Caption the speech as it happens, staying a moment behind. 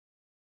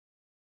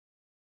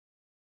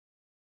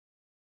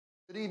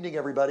Good evening,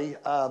 everybody.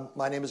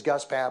 My name is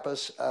Gus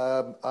Pappas.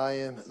 I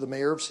am the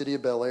mayor of City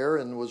of Bel Air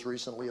and was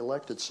recently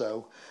elected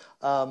so.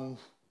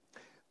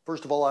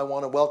 First of all, I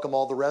want to welcome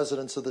all the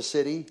residents of the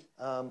city.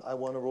 I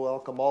want to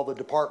welcome all the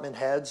department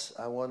heads.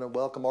 I want to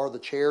welcome all the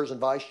chairs and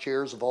vice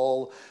chairs of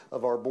all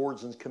of our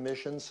boards and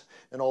commissions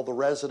and all the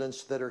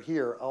residents that are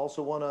here. I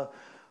also want to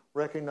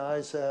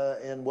recognize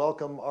and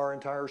welcome our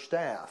entire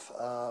staff.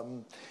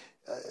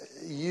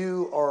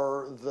 You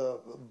are the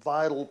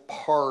vital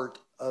part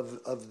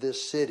of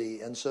this city.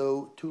 And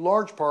so, to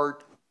large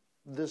part,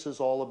 this is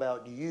all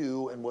about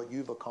you and what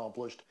you've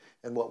accomplished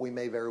and what we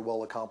may very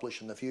well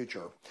accomplish in the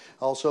future.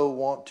 I also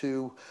want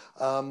to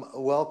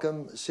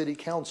welcome City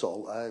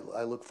Council.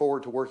 I look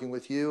forward to working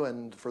with you,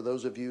 and for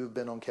those of you who've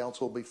been on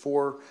council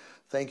before,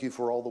 thank you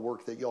for all the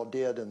work that y'all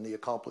did and the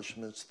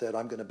accomplishments that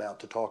I'm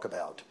about to talk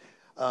about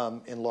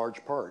in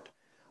large part.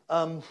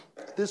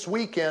 This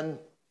weekend,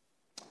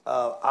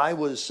 I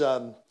was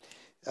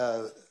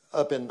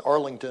up in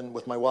Arlington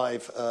with my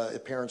wife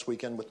at Parents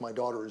Weekend with my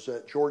daughters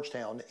at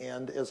Georgetown.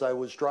 And as I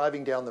was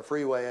driving down the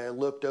freeway, I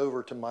looked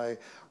over to my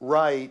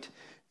right,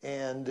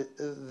 and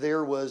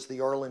there was the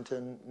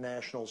Arlington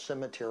National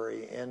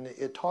Cemetery. And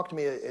it talked to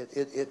me,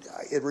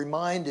 it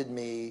reminded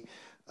me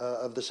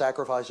of the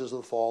sacrifices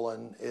of the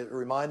fallen. It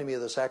reminded me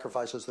of the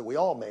sacrifices that we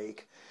all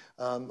make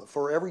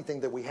for everything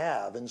that we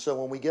have. And so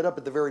when we get up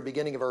at the very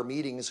beginning of our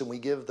meetings and we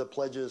give the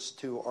pledges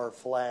to our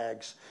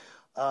flags,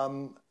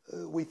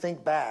 we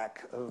think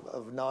back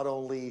of not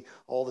only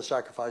all the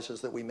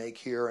sacrifices that we make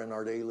here in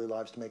our daily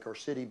lives to make our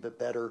city a bit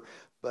better,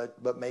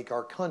 but make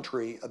our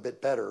country a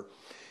bit better.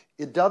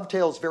 It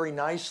dovetails very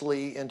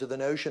nicely into the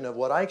notion of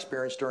what I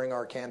experienced during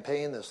our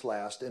campaign this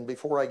last. And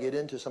before I get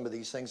into some of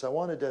these things, I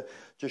wanted to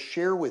just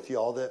share with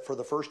y'all that for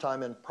the first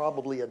time in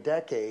probably a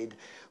decade,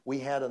 we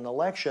had an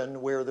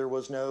election where there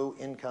was no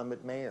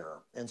incumbent mayor.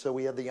 And so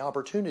we had the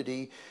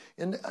opportunity,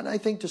 and I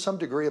think to some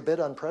degree a bit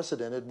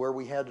unprecedented, where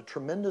we had a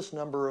tremendous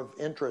number of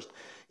interest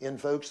in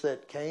folks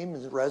that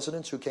came,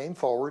 residents who came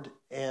forward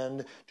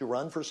and to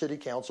run for city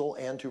council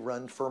and to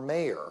run for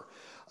mayor.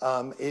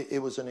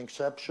 It was an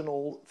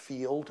exceptional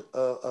field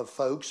of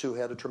folks who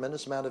had a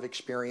tremendous amount of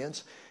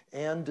experience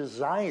and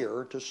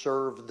desire to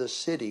serve the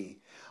city.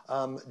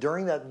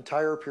 During that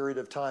entire period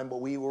of time,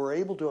 what we were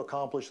able to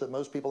accomplish that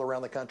most people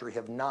around the country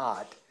have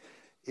not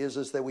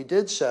is that we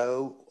did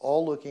so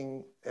all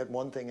looking at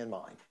one thing in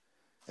mind,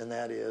 and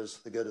that is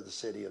the good of the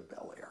city of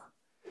Bel Air.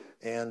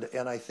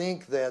 And I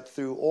think that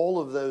through all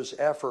of those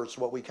efforts,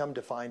 what we come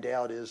to find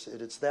out is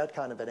that it's that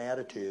kind of an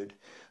attitude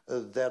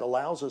that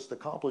allows us to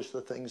accomplish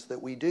the things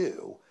that we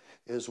do.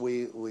 Is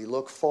we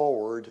look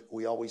forward,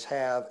 we always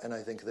have, and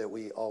I think that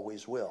we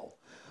always will.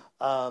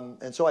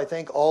 And so I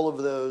think all of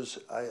those,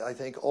 I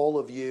think all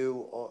of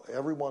you,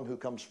 everyone who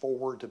comes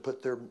forward to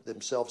put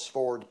themselves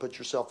forward, to put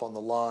yourself on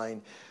the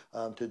line,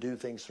 to do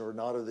things that are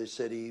not of the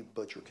city,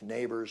 but your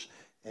neighbors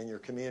and your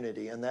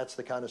community. And that's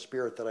the kind of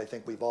spirit that I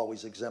think we've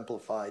always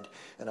exemplified,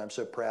 and I'm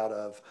so proud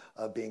of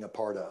being a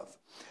part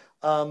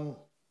of.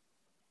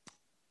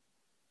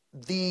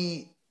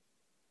 The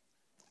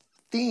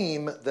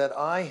theme that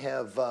I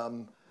have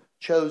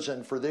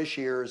chosen for this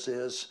year's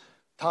is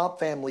Top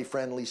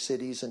Family-Friendly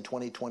Cities in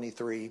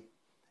 2023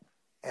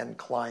 and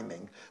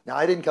Climbing. Now,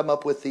 I didn't come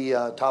up with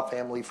the Top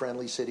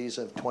Family-Friendly Cities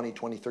of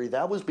 2023.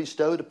 That was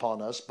bestowed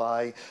upon us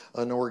by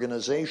an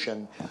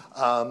organization.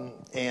 I'm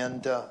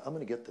going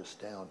to get this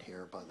down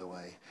here, by the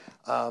way.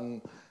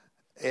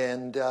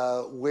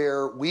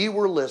 Where we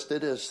were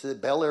listed as,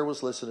 Bel Air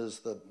was listed as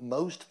the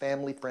most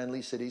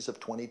family-friendly cities of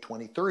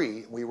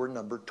 2023. We were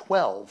number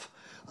 12.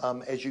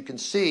 As you can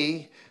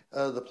see,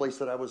 the place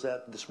that I was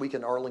at this week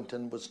in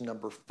Arlington was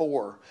number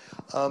 4.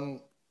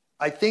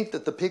 I think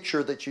that the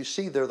picture that you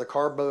see there, the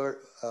cardboard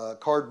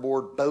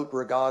boat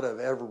regatta of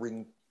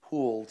Evering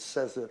Pool,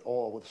 says it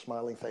all with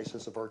smiling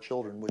faces of our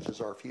children, which is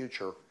our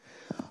future.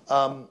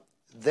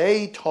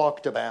 They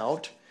talked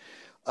about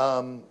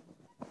the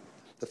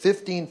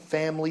 15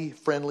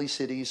 family-friendly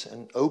cities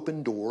and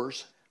Open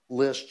Doors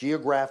list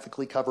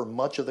geographically cover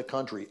much of the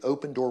country.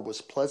 Open Door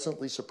was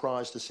pleasantly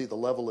surprised to see the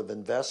level of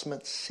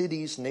investment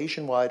cities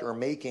nationwide are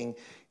making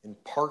in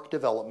park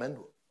development,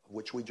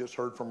 which we just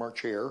heard from our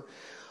chair,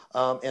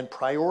 and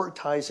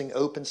prioritizing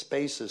open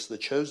spaces. The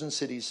chosen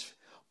cities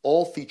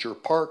all feature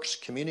parks,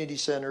 community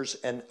centers,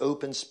 and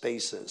open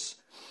spaces.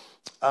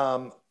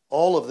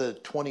 All of the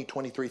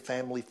 2023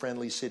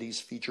 family-friendly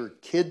cities feature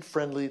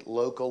kid-friendly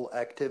local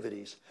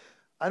activities.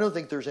 I don't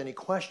think there's any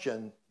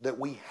question that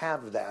we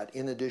have that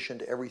in addition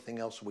to everything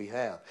else we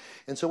have.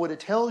 And so what it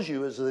tells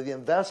you is that the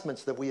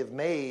investments that we have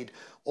made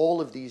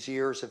all of these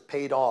years have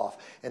paid off.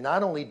 And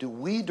not only do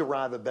we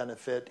derive a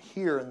benefit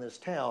here in this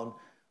town,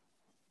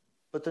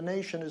 but the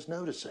nation is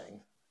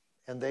noticing.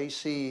 And they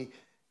see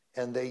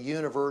and they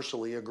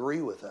universally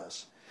agree with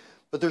us.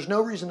 But there's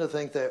no reason to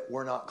think that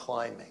we're not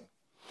climbing.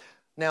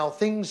 Now,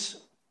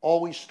 things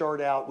always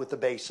start out with the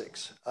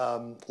basics.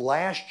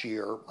 Last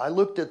year, I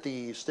looked at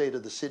the State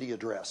of the City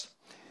address.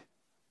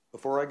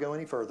 Before I go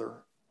any further,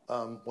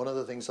 One of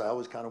the things I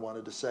always kind of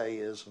wanted to say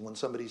is when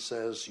somebody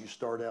says you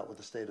start out with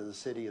the State of the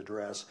City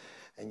address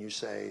and you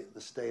say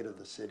the state of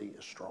the city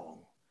is strong.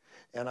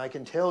 And I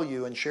can tell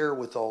you and share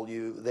with all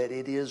you that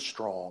it is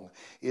strong.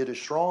 It is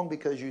strong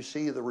because you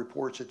see the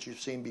reports that you've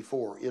seen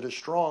before. It is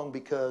strong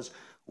because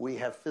we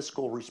have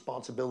fiscal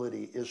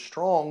responsibility. It is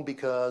strong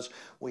because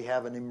we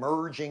have an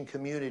emerging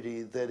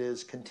community that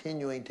is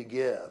continuing to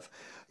give.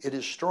 It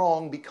is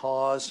strong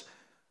because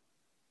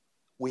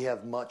we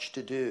have much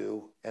to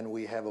do and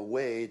we have a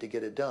way to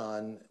get it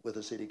done with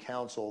a city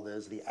council that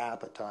has the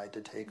appetite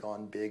to take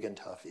on big and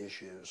tough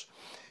issues,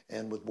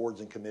 and with boards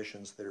and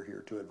commissions that are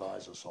here to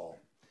advise us all.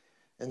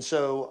 And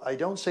so I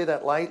don't say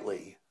that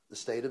lightly. The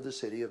state of the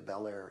city of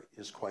Bel Air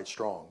is quite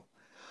strong.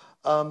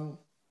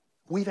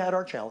 We've had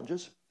our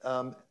challenges.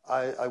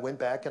 I went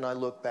back and I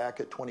looked back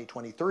at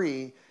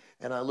 2023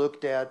 and I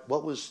looked at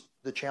what was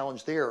the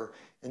challenge there.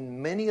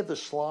 And many of the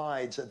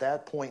slides at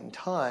that point in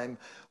time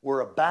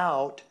were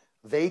about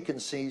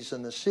vacancies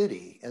in the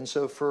city. And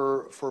so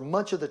for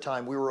much of the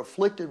time, we were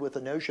afflicted with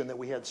the notion that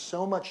we had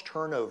so much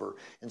turnover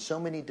in so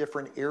many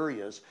different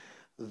areas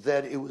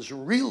that it was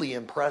really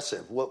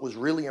impressive. What was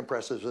really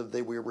impressive is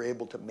that we were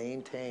able to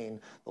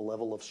maintain the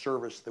level of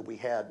service that we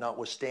had,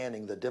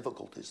 notwithstanding the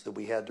difficulties that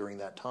we had during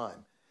that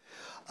time.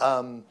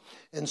 And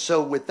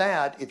so with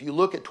that, if you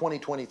look at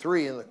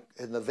 2023 and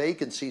the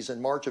vacancies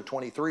in March of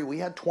 23, we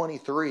had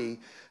 12%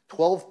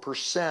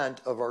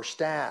 of our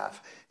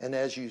staff. And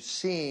as you've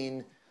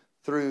seen,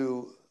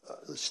 through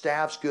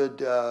staff's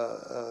good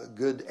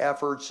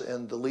efforts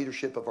and the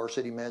leadership of our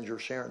city manager,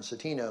 Sharon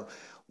Satino,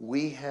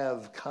 we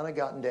have kind of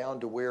gotten down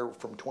to where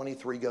from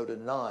 23 go to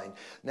 9.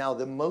 Now,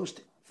 the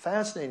most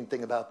fascinating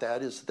thing about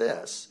that is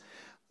this.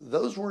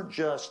 Those weren't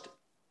just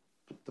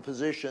the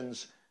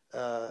positions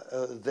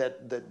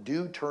that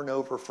do turn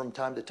over from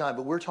time to time,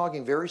 but we're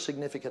talking very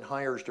significant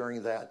hires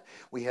during that.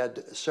 We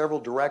had several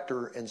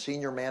director and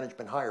senior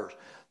management hires.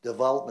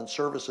 Development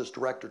Services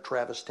Director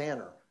Travis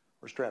Tanner.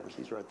 Where's Travis?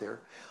 He's right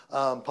there.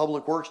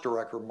 Public Works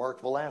Director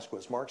Mark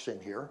Velasquez. Mark's in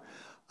here.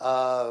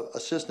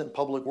 Assistant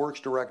Public Works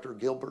Director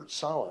Gilbert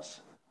Salas.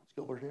 Is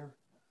Gilbert here?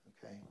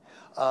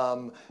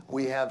 Okay.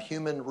 We have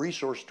Human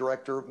Resource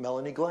Director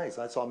Melanie Glaze.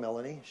 I saw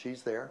Melanie.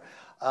 She's there.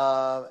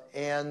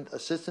 And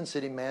Assistant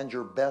City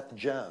Manager Beth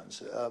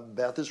Jones.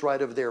 Beth is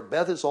right over there.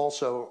 Beth is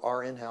also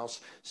our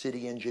in-house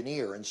city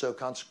engineer. And so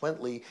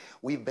consequently,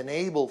 we've been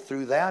able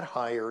through that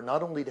hire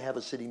not only to have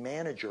a city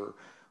manager,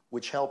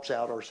 which helps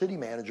out our city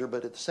manager,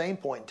 but at the same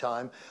point in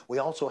time, we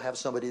also have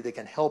somebody that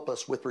can help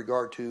us with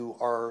regard to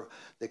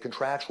the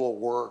contractual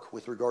work,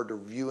 with regard to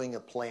reviewing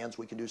of plans.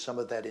 We can do some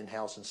of that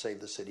in-house and save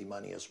the city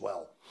money as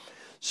well.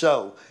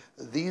 So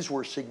these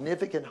were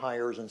significant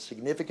hires and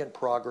significant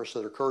progress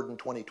that occurred in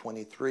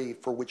 2023,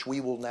 for which we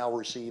will now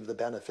receive the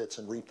benefits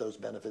and reap those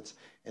benefits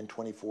in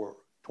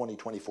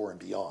 2024 and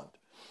beyond.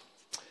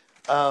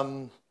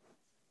 All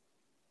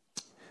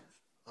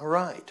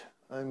right.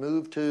 I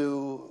move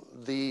to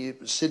the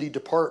city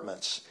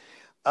departments.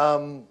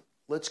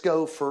 Let's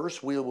go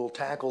first. We will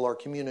tackle our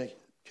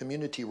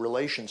community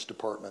relations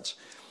departments.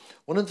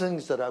 One of the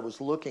things that I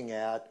was looking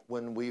at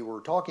when we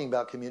were talking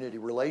about community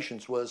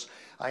relations was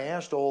I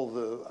asked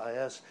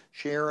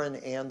Sharon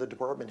and the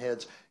department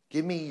heads,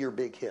 give me your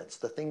big hits,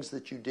 the things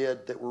that you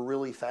did that were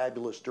really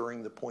fabulous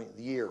during the point of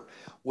the year.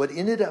 What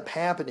ended up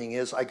happening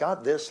is I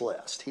got this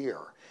list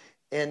here.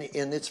 And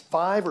it's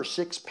 5 or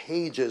 6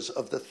 pages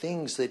of the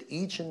things that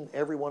each and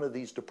every one of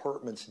these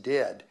departments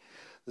did.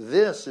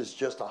 This is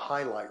just a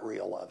highlight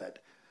reel of it.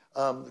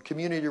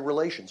 Community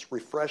relations,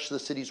 refresh the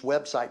city's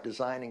website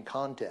design and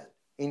content.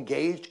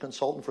 Engaged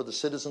consultant for the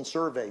citizen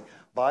survey.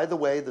 By the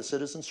way, the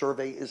citizen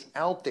survey is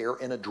out there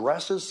and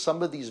addresses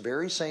some of these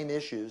very same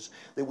issues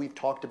that we've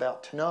talked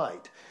about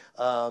tonight.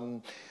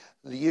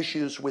 The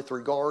issues with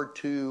regard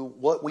to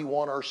what we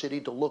want our city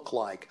to look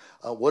like.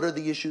 What are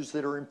the issues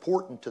that are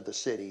important to the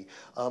city?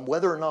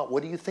 Whether or not,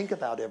 what do you think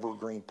about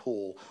Evergreen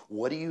Pool?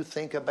 What do you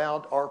think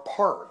about our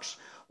parks?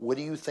 What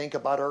do you think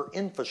about our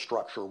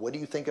infrastructure? What do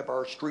you think of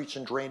our streets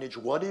and drainage?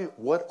 What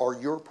are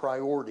your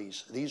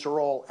priorities? These are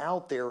all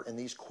out there, and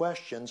these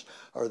questions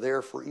are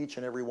there for each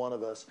and every one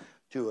of us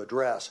to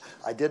address.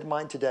 I did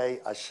mine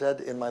today. I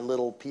said in my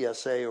little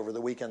PSA over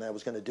the weekend that I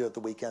was going to do it the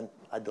weekend.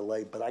 I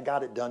delayed, but I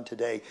got it done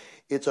today.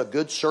 It's a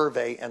good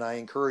survey, and I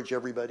encourage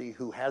everybody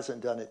who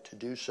hasn't done it to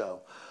do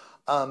so.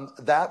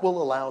 That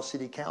will allow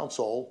City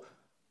Council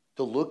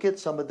to look at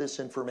some of this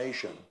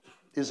information.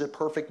 Is it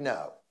perfect?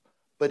 No.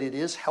 But it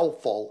is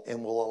helpful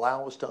and will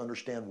allow us to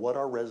understand what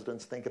our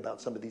residents think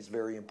about some of these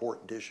very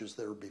important issues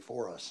that are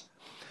before us.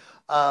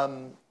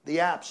 The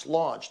apps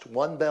launched,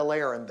 One Bel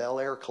Air and Bel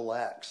Air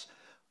Collects.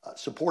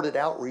 Supported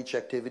outreach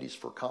activities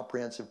for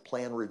comprehensive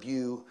plan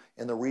review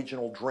and the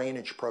regional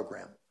drainage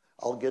program.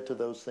 I'll get to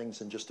those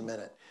things in just a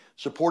minute.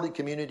 Supported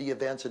community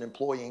events and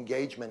employee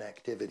engagement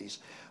activities.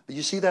 But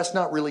you see, that's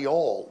not really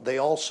all. They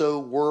also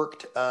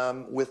worked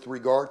with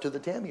regard to the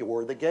Tammy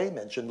Award that Gay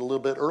mentioned a little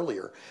bit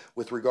earlier,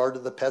 with regard to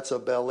the Pets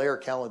of Bel Air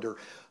calendar.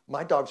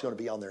 My dog's going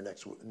to be on there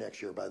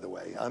next year, by the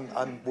way.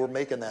 We're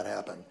making that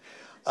happen.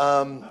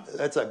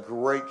 That's a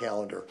great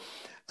calendar.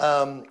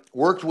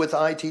 Worked with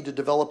IT to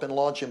develop and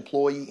launch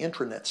employee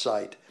intranet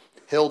site.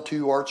 Held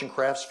 2 arts and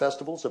crafts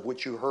festivals, of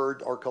which you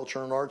heard our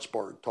Culture and Arts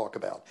Board talk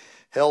about.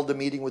 Held a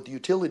meeting with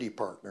utility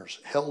partners.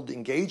 Held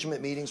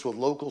engagement meetings with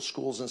local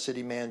schools and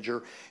city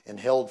manager, and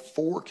held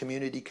 4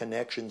 community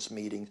connections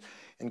meetings,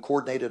 and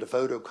coordinated a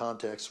photo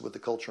contest with the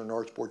Culture and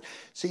Arts Board.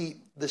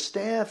 See, the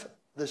staff,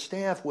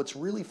 what's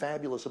really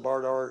fabulous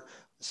about our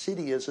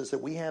city is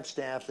that we have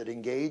staff that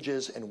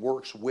engages and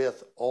works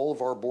with all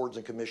of our boards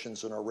and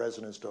commissions and our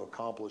residents to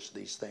accomplish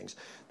these things.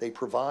 They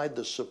provide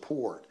the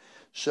support.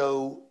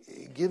 So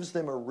it gives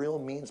them a real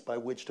means by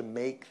which to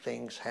make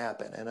things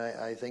happen. And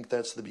I think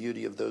that's the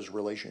beauty of those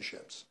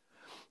relationships.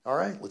 All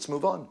right, let's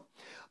move on.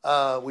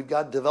 We've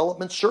got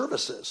development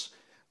services.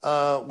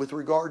 With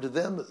regard to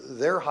them,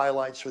 their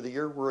highlights for the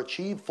year were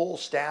achieve full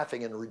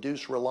staffing and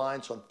reduce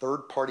reliance on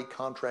third-party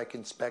contract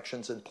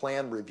inspections and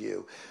plan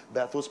review.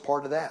 Beth was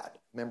part of that.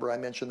 Remember, I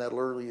mentioned that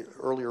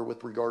earlier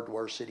with regard to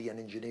our city and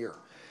engineer.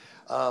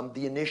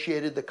 They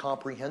initiated the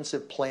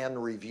comprehensive plan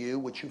review,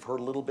 which you've heard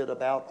a little bit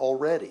about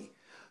already.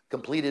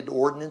 Completed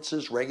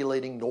ordinances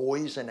regulating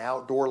noise and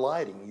outdoor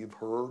lighting. You've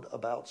heard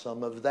about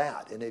some of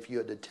that. And if you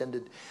had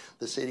attended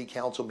the city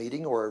council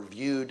meeting or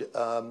viewed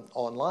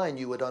online,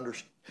 you would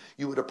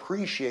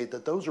appreciate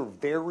that those are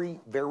very,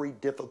 very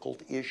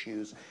difficult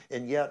issues.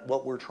 And yet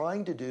what we're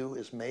trying to do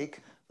is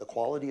make the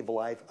quality of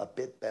life a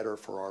bit better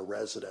for our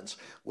residents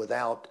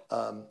without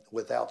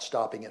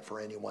stopping it for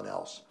anyone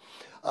else.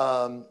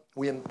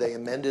 They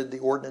amended the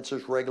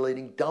ordinances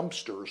regulating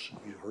dumpsters.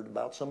 You heard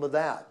about some of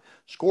that.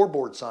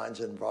 Scoreboard signs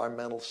and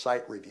environmental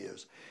site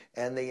reviews.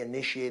 And they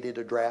initiated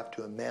a draft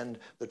to amend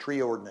the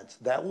tree ordinance.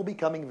 That will be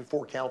coming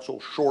before council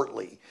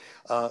shortly,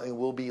 and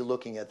we'll be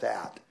looking at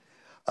that.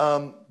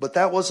 But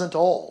that wasn't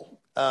all.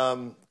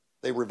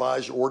 They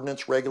revised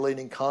ordinance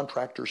regulating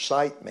contractor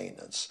site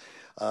maintenance.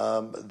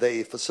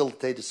 They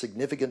facilitated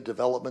significant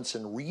developments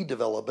and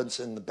redevelopments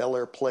in the Bel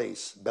Air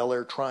Place, Bel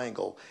Air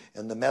Triangle,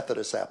 and the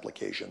Methodist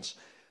applications.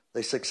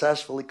 They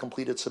successfully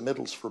completed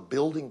submittals for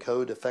building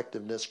code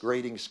effectiveness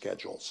grading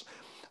schedules.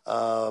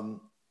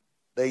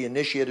 They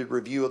initiated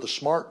review of the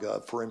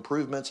SmartGov for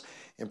improvements,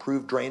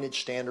 improved drainage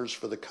standards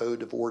for the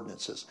code of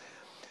ordinances.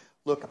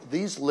 Look,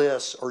 these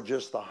lists are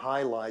just the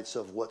highlights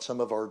of what some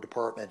of our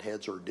department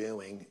heads are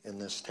doing in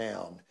this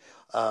town.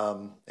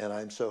 And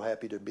I'm so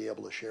happy to be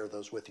able to share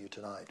those with you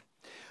tonight.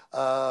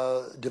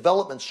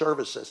 Development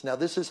services. Now,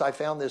 I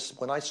found this,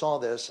 when I saw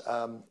this,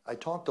 I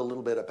talked a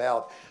little bit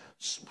about,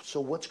 so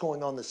what's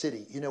going on in the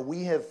city? You know,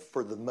 we have,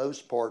 for the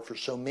most part, for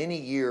so many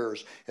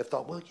years, have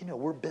thought, well, you know,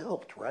 we're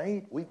built,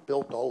 right? We've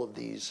built all of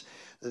these.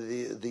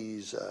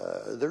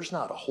 There's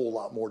not a whole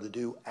lot more to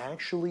do.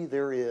 Actually,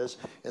 there is,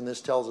 and this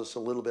tells us a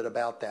little bit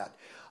about that.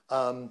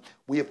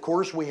 We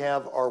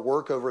have our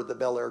work over at the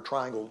Bel Air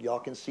Triangle. Y'all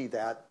can see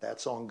that.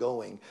 That's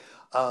ongoing.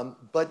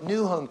 But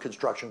new home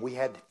construction, we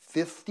had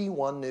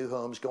 51 new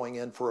homes going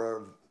in for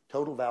a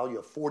total value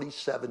of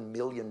 $47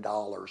 million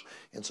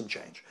and some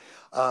change.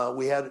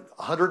 We had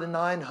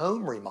 109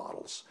 home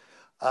remodels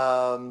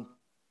to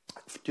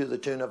the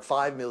tune of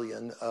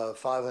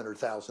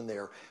 $5,500,000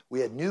 there. We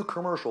had 4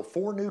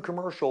 new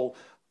commercial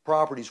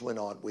properties went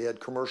on. We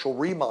had commercial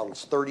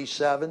remodels,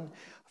 37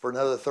 for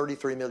another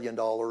 $33 million,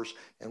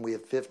 and we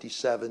have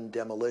 57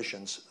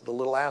 demolitions. The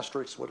little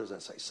asterisk, what does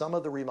that say? Some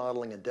of the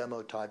remodeling and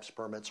demo types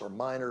permits are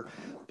minor,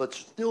 but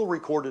still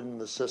recorded in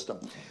the system.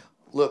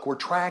 Look, we're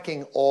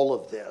tracking all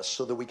of this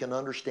so that we can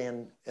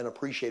understand and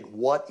appreciate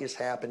what is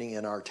happening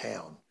in our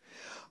town.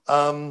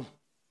 All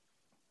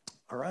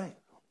right,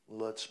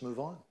 let's move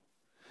on.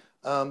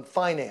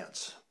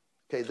 Finance.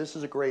 Okay, this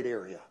is a great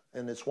area,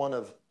 and it's one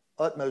of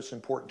utmost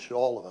importance to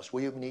all of us.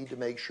 We need to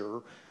make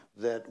sure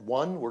that,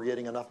 one, we're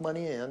getting enough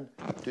money in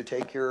to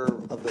take care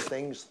of the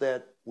things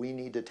that we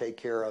need to take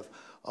care of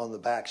on the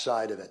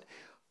backside of it.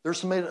 There's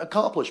some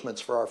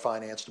accomplishments for our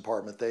finance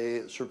department.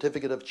 The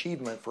Certificate of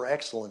Achievement for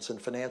Excellence in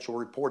Financial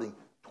Reporting,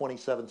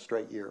 27th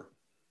straight year.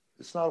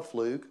 It's not a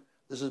fluke.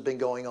 This has been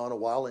going on a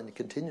while, and it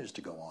continues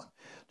to go on.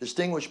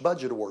 Distinguished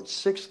Budget Award,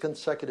 6th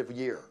consecutive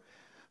year.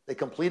 They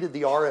completed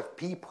the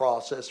RFP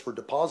process for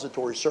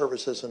depository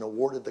services and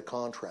awarded the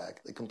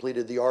contract. They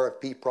completed the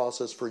RFP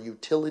process for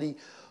utility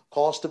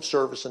cost of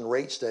service and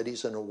rate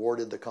studies and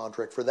awarded the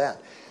contract for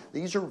that.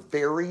 These are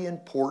very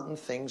important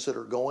things that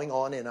are going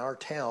on in our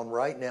town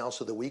right now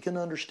so that we can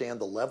understand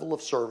the level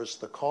of service,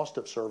 the cost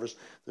of service,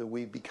 that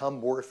we become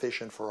more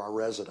efficient for our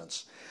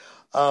residents.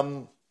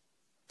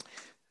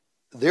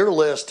 Their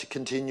list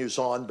continues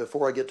on.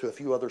 Before I get to a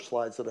few other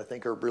slides that I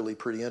think are really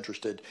pretty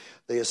interested,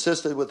 they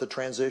assisted with the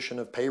transition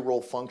of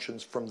payroll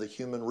functions from the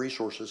human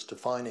resources to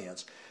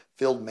finance,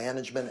 filled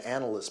management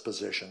analyst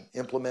position,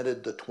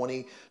 implemented the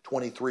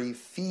 2023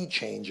 fee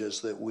changes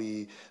that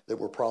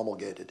were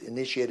promulgated,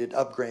 initiated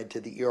upgrade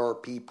to the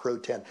ERP Pro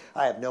 10.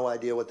 I have no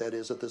idea what that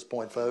is at this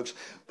point, folks,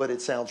 but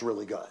it sounds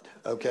really good,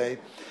 okay?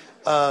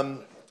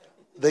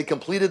 They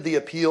completed the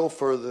appeal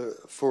for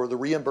the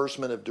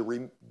reimbursement of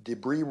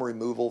debris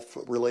removal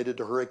related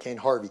to Hurricane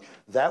Harvey.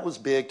 That was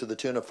big, to the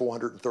tune of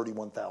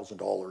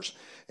 $431,000.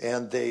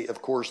 And they,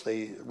 of course,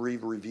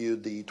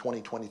 reviewed the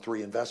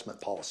 2023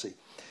 investment policy.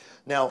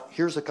 Now,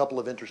 here's a couple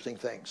of interesting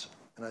things,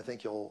 and I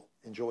think you'll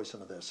enjoy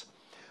some of this.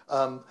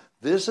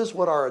 This is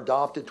what our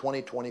adopted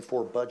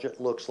 2024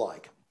 budget looks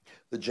like.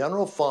 The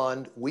general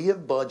fund, we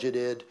have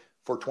budgeted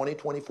for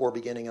 2024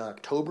 beginning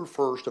October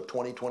 1st of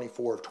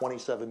 2024 of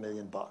 $27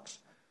 million.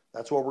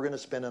 That's what we're going to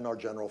spend in our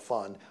general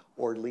fund,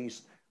 or at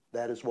least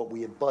that is what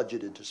we had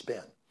budgeted to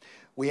spend.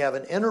 We have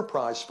an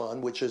enterprise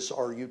fund, which is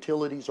our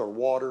utilities, our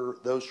water,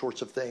 those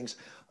sorts of things,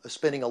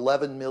 spending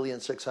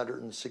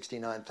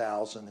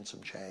 $11,669,000 and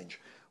some change.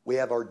 We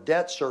have our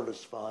debt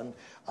service fund.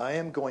 I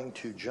am going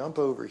to jump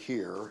over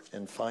here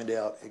and find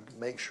out,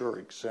 make sure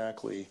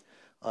exactly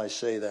I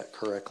say that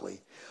correctly.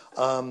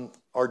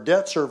 Our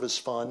debt service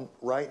fund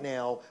right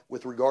now,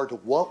 with regard to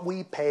what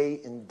we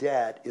pay in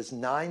debt, is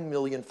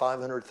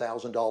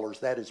 $9,500,000.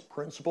 That is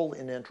principal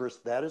and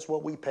interest. That is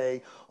what we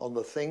pay on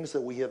the things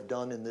that we have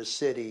done in this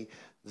city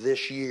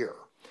this year.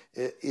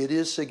 It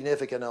is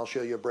significant. I'll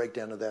show you a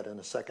breakdown of that in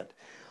a second.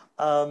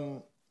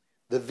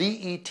 The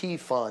VET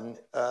fund,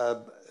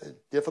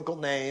 difficult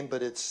name,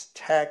 but it's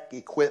tech,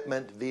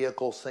 equipment,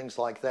 vehicles, things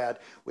like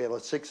that. We have a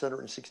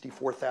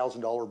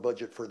 $664,000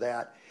 budget for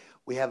that.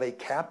 We have a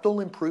capital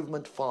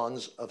improvement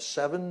funds of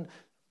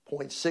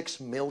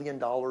 $7.6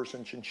 million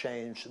and some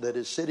change that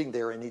is sitting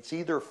there, and it's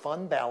either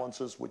fund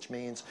balances, which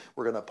means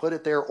we're going to put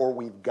it there, or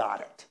we've got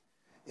it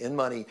in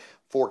money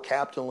for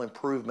capital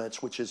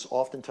improvements, which is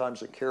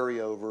oftentimes a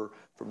carryover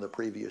from the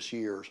previous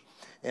years.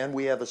 And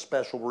we have a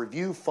special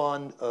review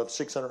fund of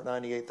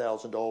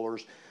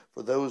 $698,000.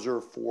 For those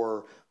are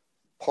for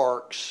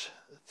parks,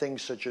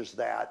 things such as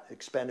that,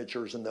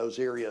 expenditures in those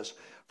areas.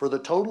 For the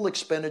total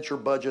expenditure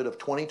budget of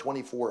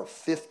 2024 of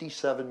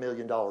 $57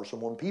 million.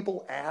 And when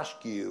people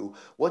ask you,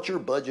 what's your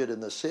budget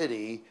in the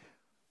city?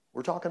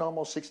 We're talking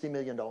almost $60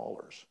 million.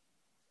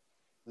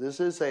 This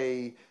is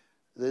a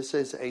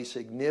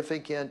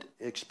significant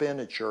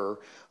expenditure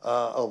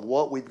of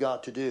what we've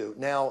got to do.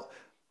 Now,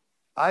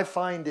 I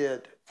find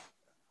it,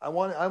 I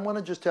want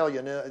to just tell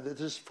you,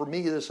 for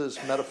me, this is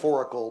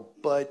metaphorical,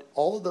 but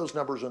all of those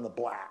numbers are in the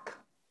black.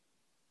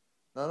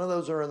 None of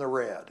those are in the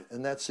red.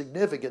 And that's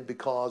significant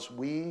because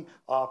we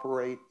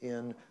operate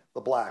in the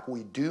black.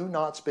 We do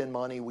not spend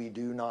money we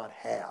do not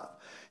have.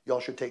 Y'all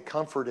should take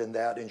comfort in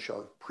that and should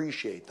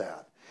appreciate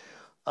that.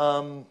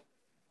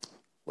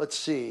 Let's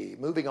see,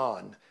 moving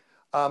on.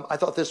 I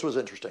thought this was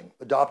interesting.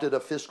 Adopted a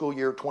fiscal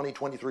year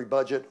 2023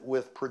 budget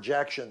with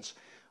projections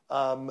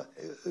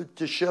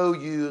to show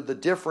you the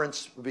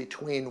difference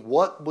between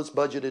what was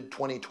budgeted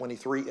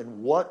 2023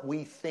 and what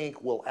we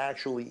think we'll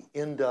actually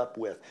end up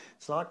with.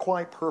 It's not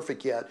quite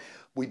perfect yet.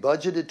 We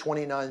budgeted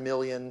 $29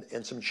 million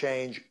and some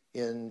change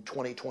in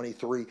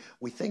 2023.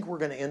 We think we're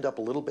going to end up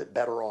a little bit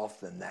better off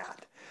than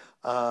that.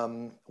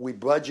 We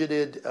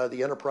budgeted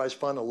the enterprise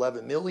fund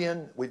 $11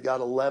 million. We've got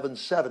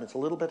 $11.7. It's a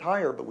little bit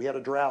higher, but we had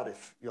a drought,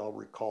 if y'all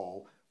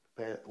recall.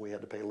 We had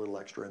to pay a little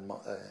extra in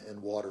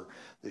water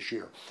this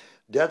year.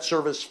 Debt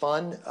service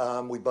fund,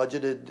 we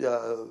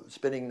budgeted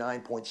spending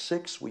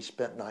 9.6. We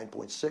spent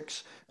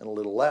 9.6 and a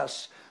little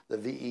less. The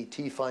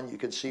VET fund, you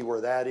can see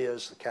where that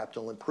is. The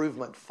capital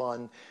improvement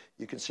fund,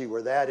 you can see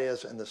where that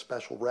is. And the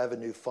special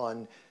revenue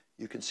fund,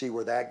 you can see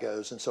where that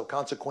goes. And so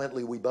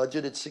consequently, we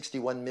budgeted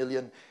 $61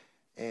 million.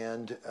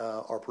 And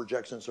our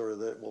projections are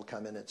that we'll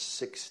come in at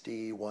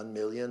 $61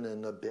 million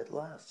and a bit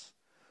less.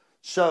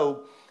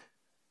 So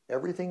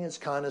everything is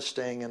kind of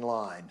staying in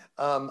line.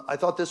 I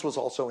thought this was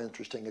also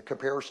interesting, a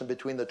comparison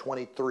between the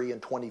 23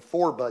 and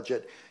 24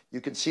 budget.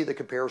 You can see the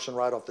comparison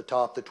right off the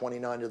top, the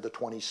 29 to the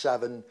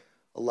 27,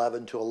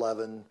 11 to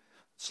 11,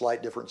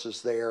 slight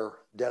differences there.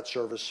 Debt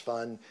service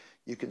fund,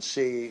 you can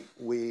see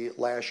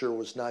last year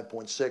was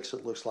 9.6.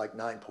 It looks like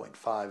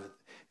 9.5.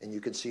 And you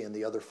can see in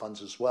the other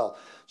funds as well.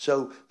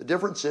 So the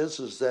difference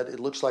is that it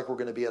looks like we're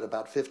going to be at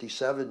about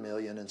 57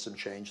 million and some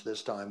change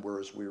this time,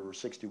 whereas we were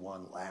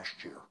 61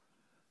 last year.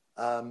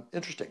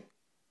 Interesting.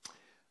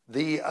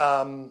 This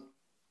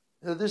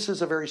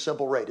is a very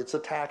simple rate. It's a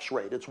tax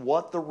rate. It's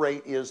what the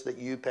rate is that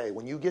you pay.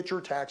 When you get your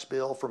tax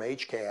bill from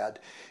HCAD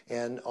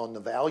and on the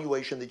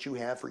valuation that you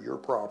have for your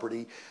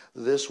property,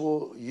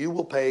 you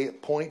will pay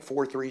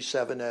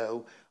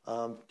 0.4370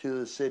 to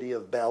the city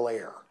of Bel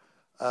Air.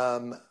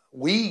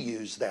 We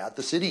use that,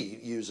 the city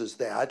uses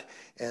that,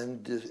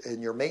 and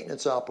in your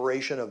maintenance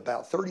operation of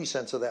about 30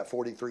 cents of that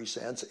 43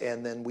 cents,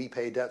 and then we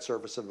pay debt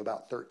service of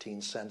about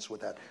 13 cents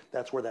with that.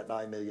 That's where that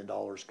 $9 million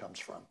comes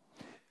from.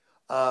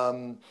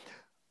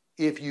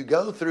 If you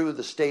go through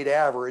the state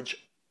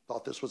average,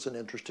 thought this was an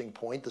interesting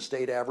point, the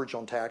state average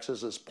on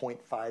taxes is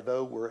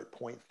 0.50, we're at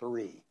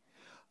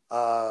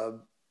 0.3.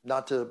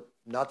 Not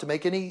to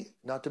make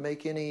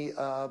any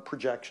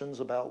projections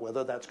about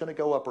whether that's going to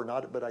go up or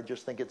not, but I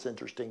just think it's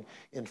interesting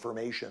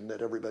information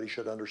that everybody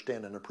should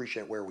understand and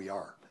appreciate where we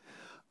are.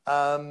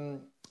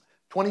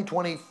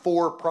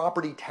 2024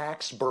 property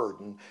tax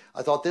burden.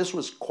 I thought this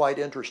was quite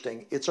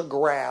interesting. It's a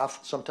graph.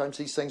 Sometimes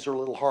these things are a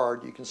little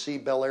hard. You can see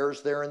Bel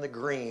Air's there in the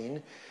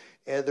green,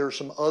 And there's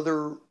some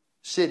other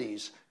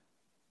cities.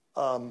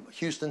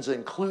 Houston's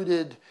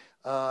included.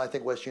 I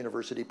think West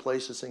University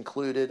Place is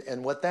included.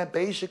 And what that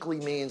basically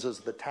means is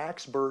the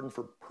tax burden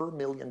for per $1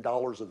 million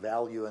of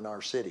value in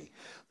our city.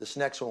 This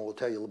next one will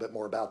tell you a little bit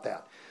more about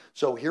that.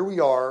 So here we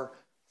are.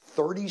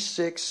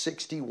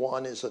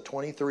 3661 is a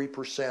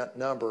 23%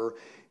 number.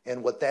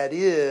 And what that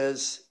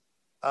is,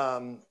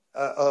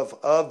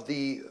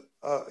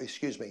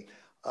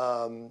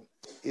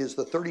 is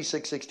the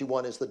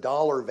 3661 is the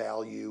dollar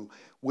value,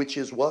 which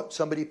is what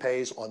somebody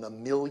pays on $1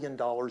 million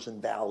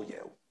in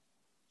value.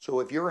 So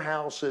if your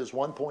house is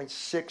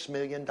 $1.6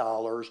 million,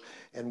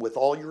 and with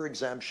all your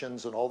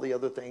exemptions and all the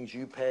other things,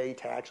 you pay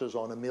taxes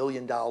on $1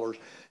 million,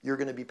 you're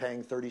going to be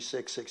paying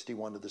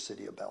 $36.61 to the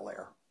city of Bel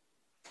Air.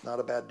 Not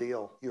a bad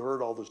deal. You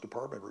heard all those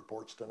department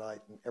reports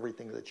tonight and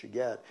everything that you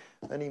get.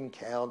 Doesn't even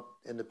count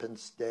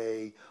Independence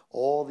Day,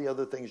 all the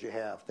other things you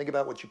have. Think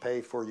about what you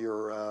pay for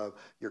your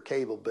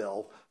cable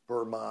bill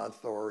per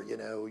month, or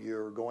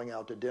your going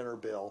out to dinner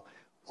bill.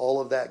 All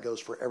of that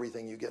goes for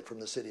everything you get from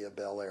the city of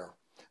Bel Air.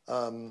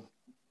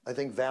 I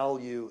think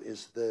value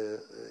is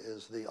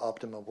the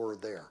optimum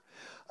word there.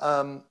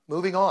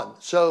 Moving on.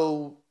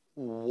 So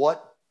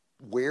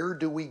where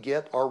do we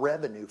get our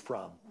revenue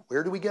from?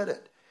 Where do we get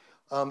it?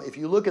 If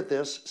you look at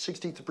this,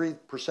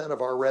 63%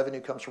 of our revenue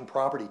comes from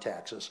property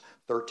taxes,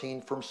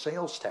 13% from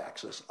sales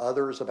taxes,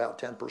 others about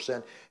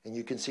 10%, and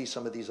you can see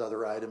some of these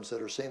other items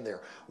that are seen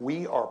there.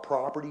 We are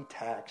property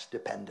tax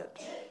dependent.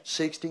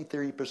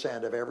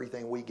 63% of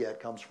everything we get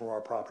comes from our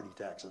property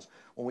taxes.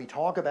 When we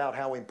talk about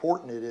how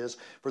important it is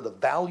for the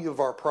value of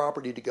our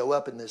property to go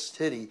up in this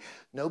city,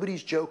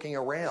 nobody's joking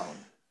around.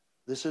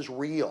 This is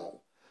real.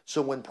 So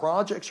when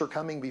projects are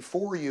coming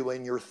before you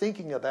and you're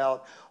thinking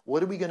about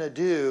what are we going to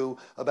do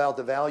about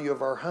the value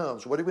of our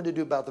homes? What are we going to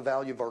do about the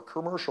value of our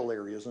commercial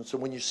areas? And so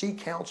when you see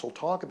council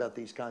talk about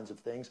these kinds of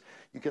things,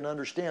 you can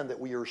understand that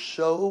we are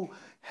so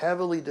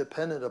heavily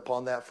dependent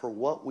upon that for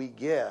what we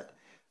get.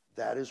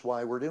 That is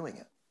why we're doing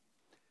it.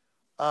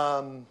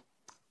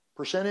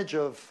 Percentage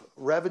of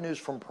revenues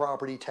from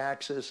property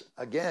taxes,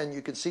 again,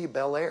 you can see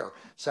Bel Air,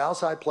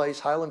 Southside Place,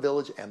 Highland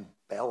Village, and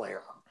Bel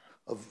Air.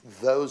 Of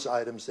those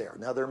items there.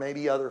 Now, there may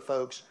be other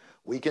folks.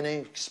 We can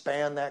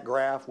expand that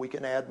graph. We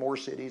can add more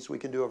cities. We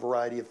can do a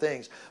variety of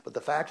things. But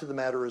the fact of the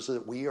matter is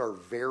that we are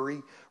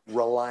very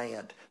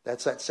reliant.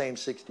 That's that same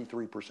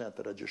 63%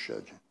 that I just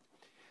showed you.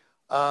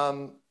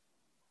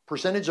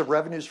 Percentage of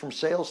revenues from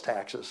sales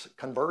taxes.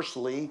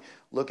 Conversely,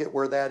 look at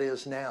where that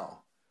is now.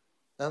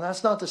 Now,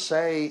 that's not to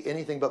say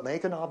anything, but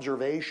make an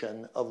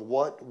observation of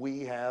what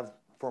we have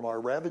from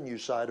our revenue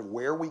side of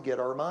where we get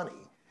our money.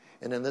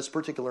 And in this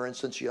particular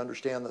instance, you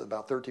understand that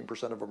about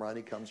 13% of our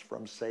money comes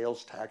from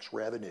sales tax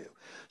revenue.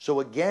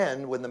 So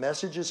again, when the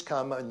messages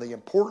come and the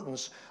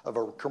importance of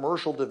our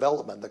commercial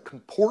development, the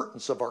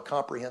importance of our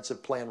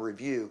comprehensive plan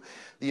review,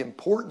 the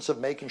importance of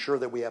making sure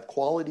that we have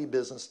quality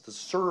business to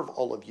serve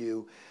all of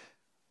you,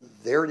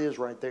 there it is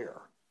right there.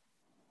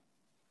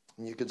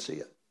 And you can see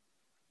it.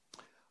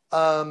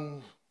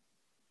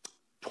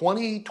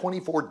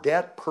 2024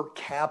 debt per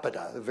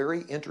capita, a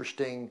very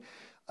interesting.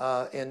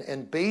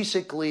 And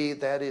basically,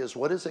 that is,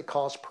 what does it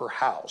cost per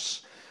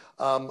house?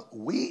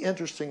 We,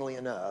 interestingly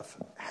enough,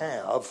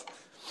 have,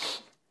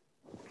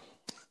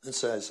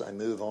 this as I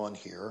move on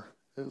here,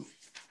 I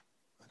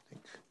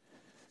think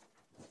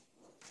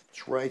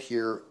it's right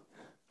here.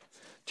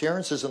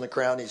 Terrence is in the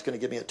crowd. He's going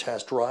to give me a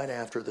test right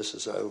after this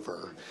is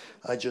over.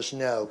 I just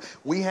know.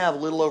 We have a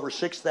little over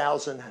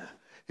 6,000.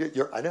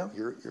 I know,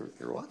 you're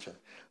watching.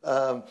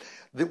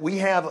 We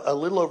have a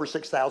little over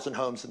 6,000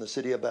 homes in the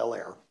city of Bel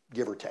Air,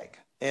 give or take.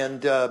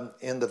 And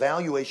the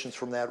valuations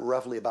from that are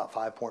roughly about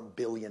 $5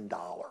 billion.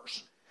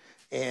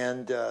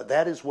 And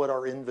that is what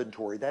our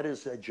inventory, that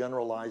is a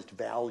generalized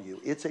value.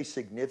 It's a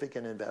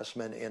significant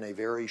investment in a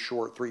very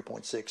short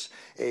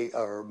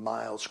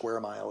 3.6 square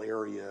mile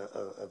area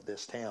of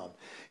this town.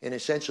 And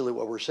essentially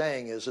what we're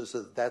saying is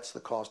that that's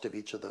the cost of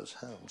each of those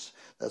homes.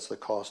 That's the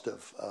cost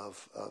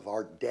of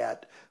our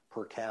debt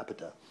per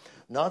capita.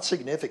 Not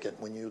significant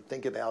when you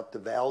think about the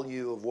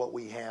value of what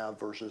we have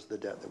versus the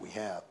debt that we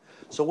have.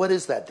 So what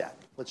is that debt?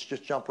 Let's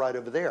just jump right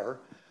over there.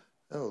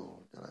 Oh,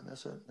 did I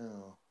miss it?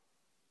 No.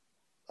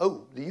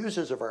 Oh, the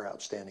uses of our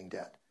outstanding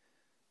debt.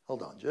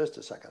 Hold on just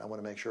a second. I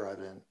want to make sure I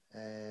didn't.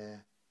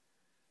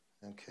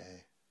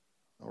 Okay.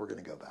 Well, we're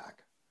going to go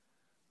back.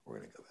 We're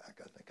going to go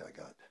back. I think I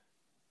got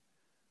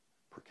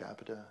per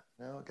capita.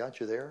 No,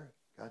 got you there.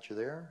 Got you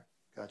there.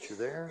 Got you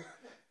there.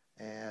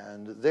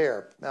 And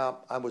there. Now,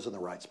 I was in the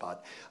right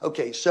spot.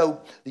 Okay,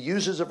 so the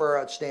uses of our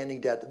outstanding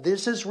debt.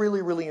 This is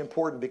really, really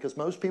important because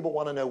most people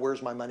want to know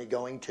where's my money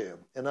going to.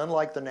 And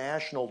unlike the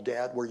national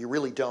debt where you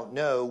really don't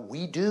know,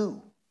 we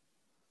do.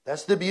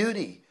 That's the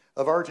beauty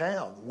of our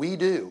town. We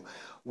do.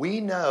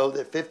 We know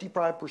that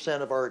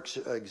 55% of our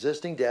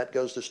existing debt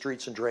goes to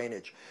streets and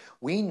drainage.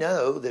 We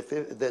know that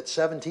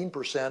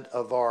 17%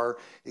 of our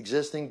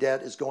existing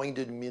debt is going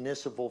to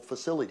municipal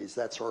facilities.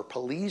 That's our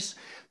police.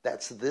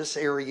 That's this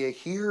area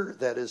here.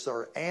 That is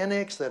our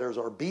annex. That is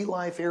our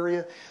B-Life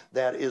area.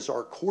 That is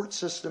our court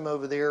system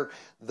over there.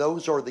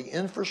 Those are the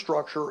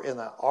infrastructure, and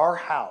our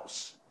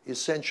house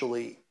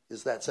essentially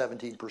is that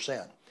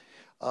 17%.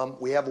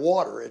 We have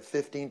water at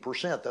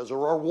 15%. Those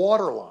are our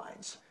water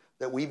lines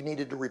that we've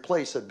needed to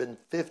replace, have been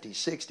 50,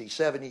 60,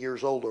 70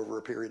 years old over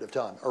a period of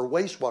time. Our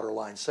wastewater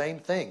lines, same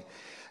thing.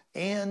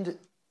 And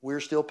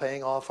we're still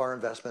paying off our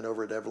investment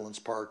over at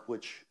Everlands Park,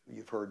 which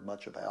you've heard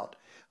much about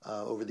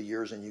over the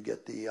years, and you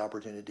get the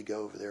opportunity to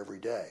go over there every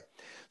day.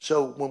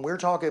 So when we're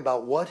talking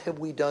about what have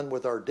we done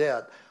with our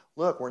debt,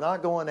 look, we're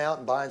not going out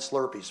and buying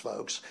Slurpees,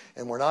 folks,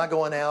 and we're not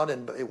going out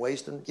and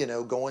wasting,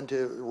 going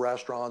to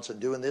restaurants and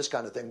doing this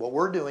kind of thing. What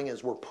we're doing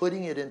is we're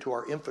putting it into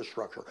our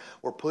infrastructure.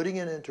 We're putting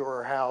it into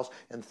our house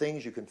and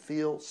things you can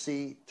feel,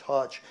 see,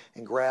 touch,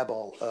 and grab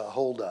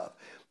hold of.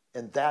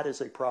 And that is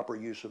a proper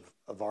use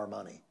of our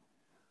money.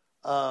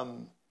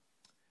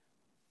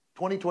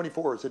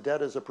 2024 is the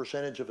debt as a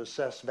percentage of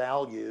assessed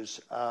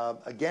values.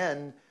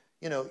 Again,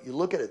 you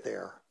look at it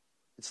there.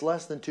 It's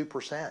less than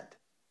 2%.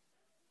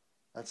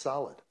 That's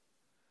solid.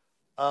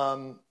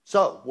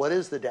 So what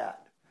is the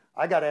debt?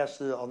 I got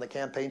asked on the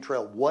campaign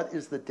trail, what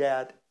is the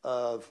debt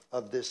of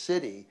this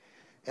city?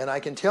 And I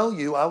can tell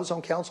you, I was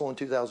on council in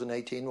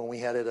 2018 when we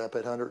had it up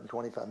at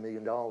 $125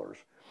 million.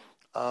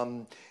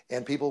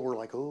 And people were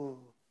like, oh,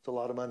 it's a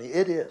lot of money.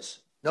 It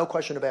is. No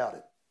question about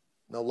it.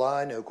 No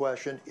lie, no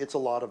question. It's a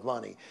lot of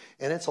money.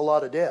 And it's a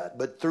lot of debt.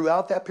 But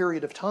throughout that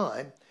period of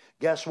time,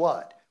 guess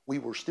what? We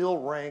were still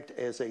ranked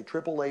as a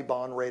AAA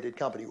bond rated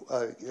company,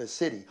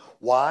 city.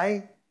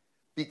 Why?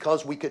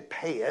 Because we could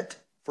pay it,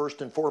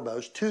 first and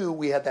foremost. Two,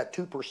 we had that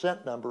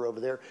 2% number over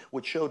there,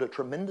 which showed a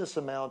tremendous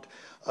amount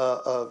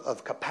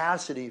of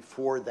capacity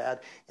for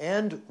that.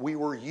 And we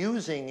were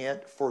using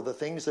it for the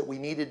things that we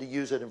needed to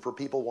use it and for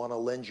people want to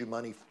lend you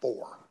money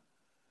for.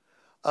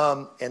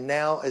 And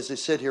now, as I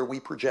sit here, we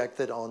project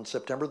that on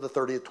September the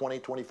 30th,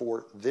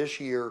 2024, this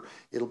year,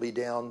 it'll be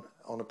down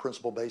on a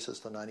principal basis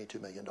to $92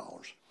 million.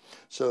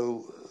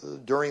 So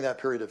during that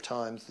period of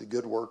time, the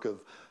good work of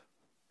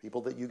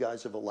people that you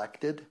guys have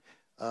elected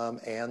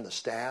and the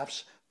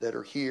staffs that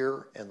are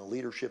here and the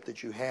leadership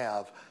that you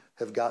have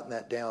gotten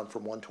that down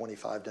from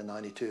 125 to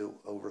 92,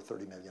 over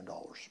 $30 million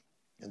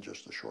in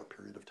just a short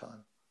period of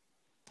time.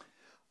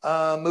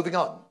 Moving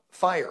on,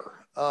 fire.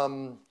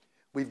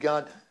 We've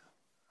got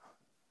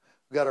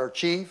our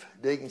chief,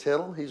 Diggins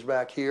Hiddle. He's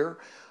back here.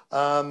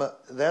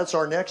 That's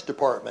our next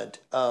department.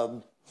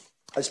 I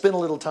spent a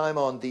little time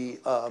on the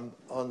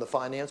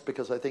finance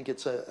because I think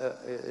it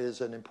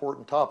is an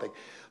important topic.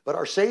 But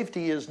our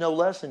safety is no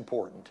less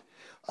important.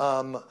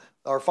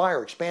 Our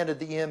fire expanded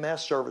the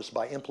EMS service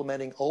by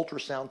implementing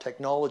ultrasound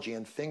technology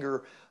and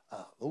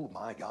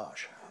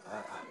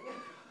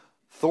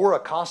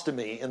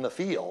thoracostomy in the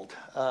field.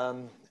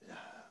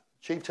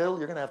 Chief Tittle,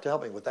 you're going to have to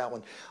help me with that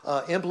one.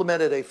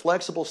 Implemented a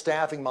flexible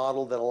staffing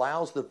model that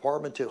allows the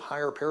department to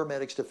hire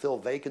paramedics to fill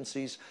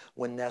vacancies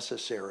when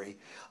necessary.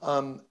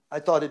 I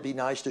thought it'd be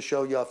nice to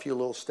show you a few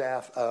little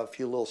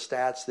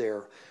stats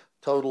there.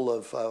 Total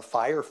of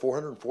fire,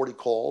 440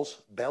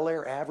 calls. Bel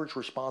Air average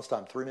response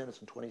time, 3 minutes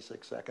and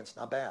 26 seconds.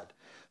 Not bad.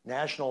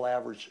 National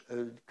average,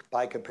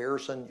 by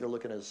comparison, you're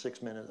looking at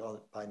 6 minutes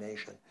by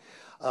nation.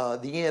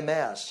 The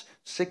EMS,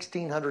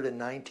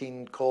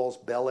 1,619 calls.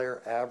 Bel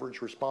Air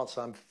average response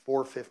time,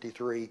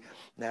 453.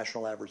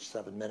 National average,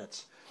 7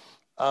 minutes.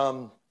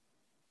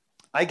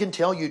 I can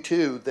tell you,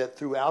 too, that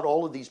throughout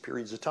all of these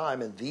periods of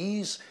time, and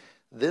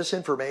this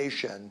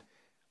information,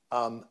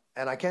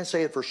 and I can't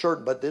say it for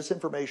certain, but this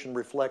information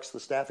reflects the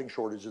staffing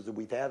shortages that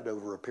we've had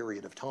over a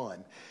period of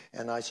time.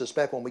 And I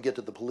suspect when we get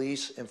to the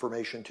police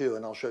information too,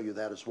 and I'll show you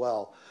that as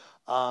well,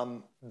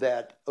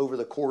 that over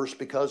the course,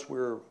 because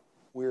we're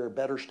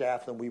better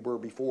staffed than we were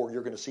before,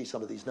 you're going to see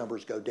some of these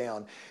numbers go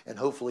down. And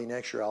hopefully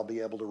next year I'll be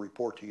able to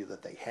report to you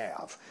that they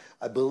have.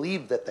 I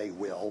believe that they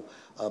will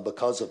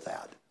because of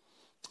that.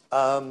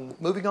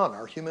 Moving on,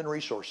 our human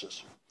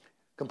resources.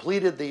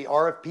 Completed the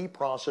RFP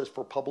process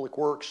for Public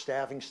Works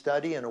staffing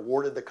study and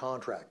awarded the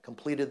contract.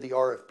 Completed the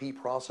RFP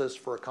process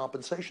for a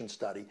compensation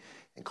study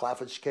and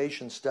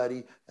classification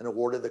study and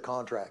awarded the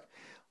contract.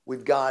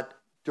 We've got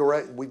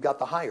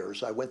the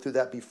hires. I went through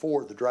that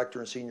before. The director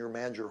and senior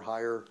manager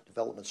hire,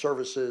 development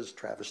services,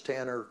 Travis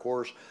Tanner, of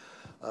course,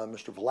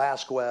 Mr.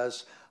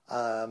 Velasquez,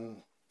 Mr.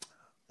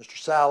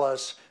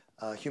 Salas,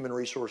 human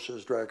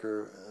resources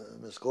director,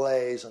 Ms.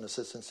 Glaze, and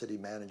assistant city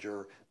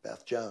manager,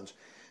 Beth Jones.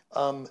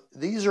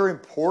 These are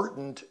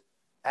important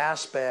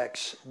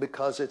aspects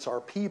because it's our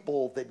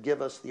people that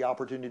give us the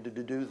opportunity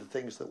to do the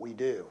things that we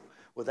do.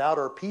 Without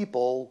our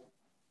people,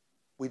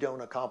 we don't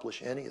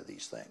accomplish any of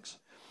these things.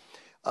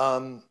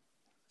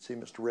 See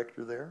Mr.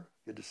 Richter there?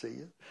 Good to see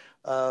you.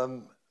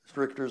 Mr.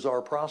 Richter is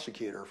our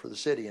prosecutor for the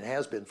city and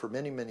has been for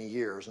many, many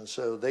years. And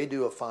so they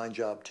do a fine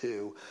job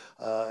too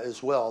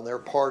as well. And they're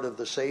part of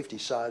the safety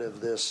side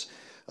of this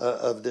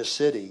of this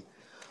city.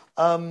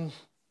 I'll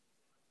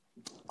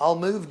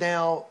move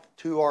now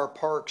to our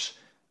parks.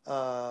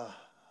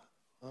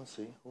 Let's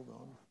see, hold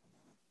on.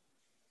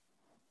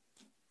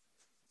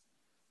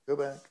 Go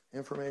back,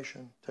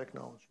 information,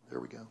 technology, there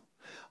we go.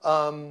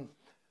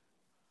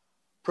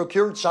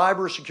 Procured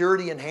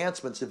cybersecurity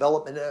enhancements,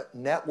 development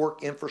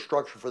network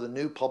infrastructure for the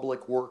new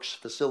public works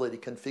facility,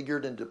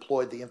 configured and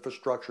deployed the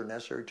infrastructure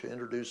necessary to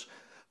introduce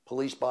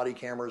police body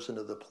cameras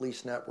into the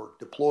police network,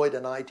 deployed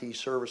an IT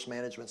service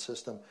management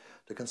system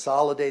to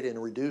consolidate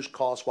and reduce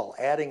costs while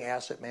adding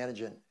asset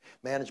management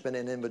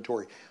and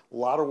inventory. A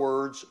lot of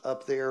words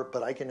up there,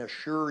 but I can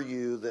assure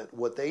you that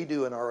what they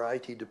do in our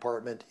IT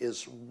department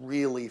is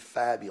really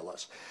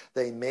fabulous.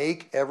 They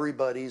make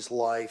everybody's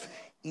life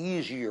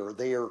easier.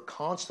 They are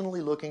constantly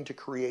looking to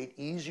create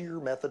easier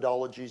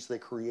methodologies. They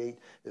create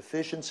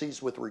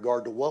efficiencies with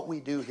regard to what we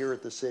do here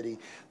at the city.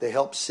 They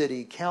help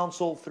city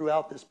council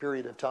throughout this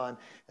period of time,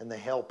 and they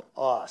help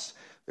us.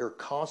 They're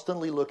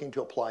constantly looking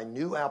to apply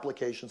new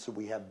applications so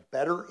we have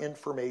better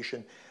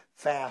information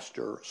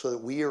faster, so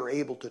that we are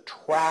able to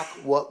track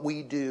what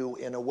we do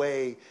in a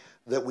way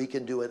that we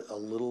can do it a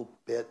little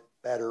bit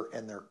better,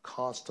 and they're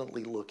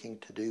constantly looking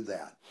to do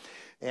that.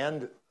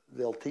 And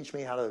they'll teach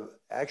me how to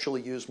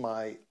actually use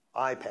my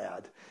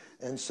iPad.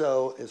 And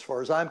so as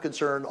far as I'm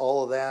concerned,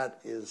 all of that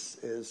is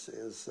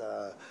it's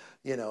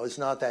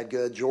not that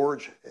good.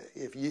 George,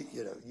 if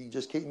you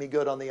just keep me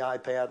good on the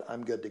iPad,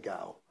 I'm good to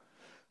go.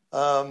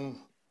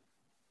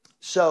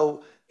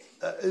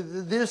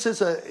 This is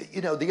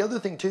the other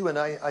thing too, and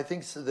I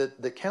think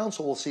that the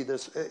council will see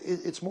this,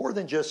 it's more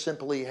than just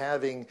simply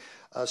having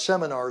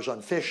seminars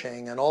on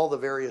fishing and all the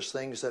various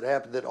things that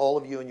happen, that all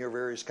of you in your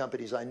various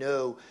companies, I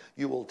know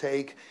you will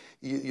take,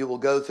 you will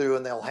go through,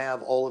 and they'll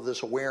have all of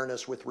this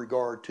awareness with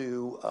regard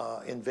to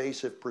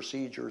invasive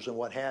procedures and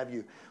what have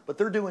you, but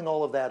they're doing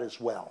all of that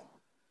as well.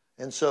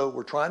 And so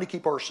we're trying to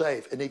keep ours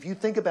safe. And if you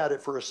think about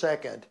it for a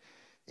second,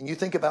 and you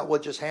think about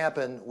what just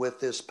happened with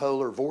this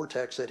polar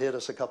vortex that hit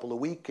us a couple of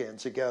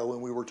weekends ago,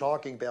 when we were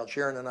talking about,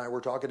 Sharon and I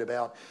were talking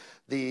about,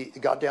 it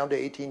got down to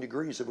 18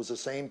 degrees. It was the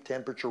same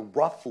temperature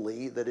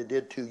roughly that it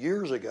did 2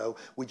 years ago.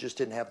 We just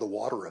didn't have the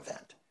water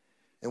event.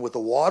 And with the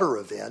water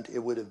event, it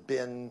would have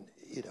been,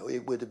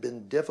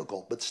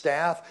 difficult. But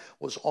staff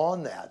was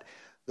on that.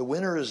 The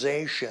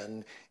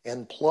winterization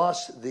and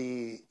plus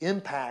the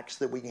impacts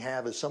that we can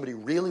have if somebody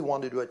really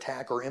wanted to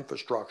attack our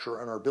infrastructure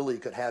and our ability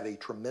could have a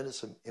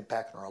tremendous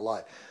impact on our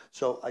life.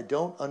 So I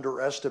don't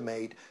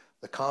underestimate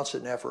the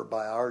constant effort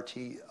by our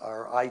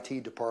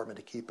IT department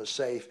to keep us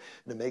safe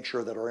and to make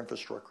sure that our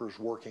infrastructure is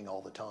working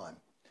all the time.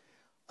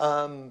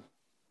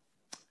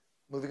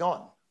 Moving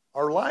on,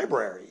 our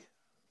library,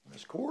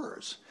 Ms.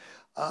 Coors.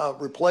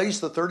 Replaced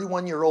the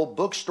 31-year-old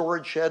book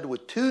storage shed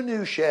with 2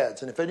 new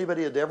sheds. And if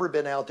anybody had ever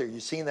been out there,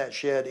 you've seen that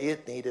shed,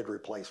 it needed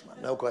replacement,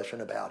 no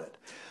question about it.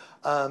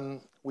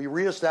 We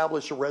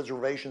reestablished a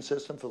reservation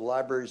system for the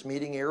library's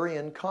meeting area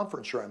and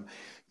conference room.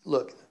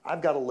 Look,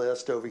 I've got a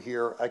list over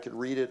here. I could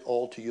read it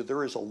all to you.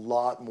 There is a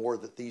lot more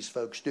that these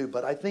folks do,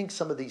 but I think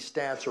some of these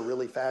stats are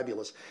really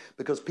fabulous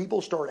because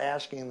people start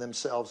asking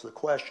themselves the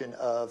question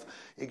of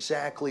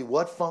exactly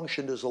what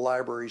function does the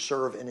library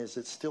serve, and is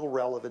it still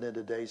relevant in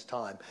today's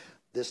time?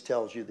 This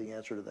tells you the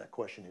answer to that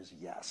question is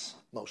yes,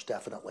 most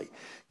definitely.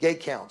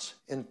 Gate counts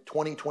in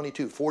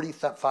 2022,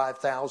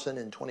 45,000.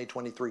 In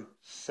 2023,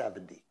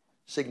 70.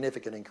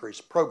 Significant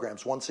increase.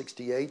 Programs,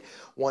 168,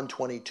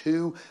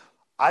 122.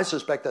 I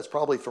suspect that's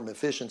probably from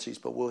efficiencies,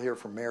 but we'll hear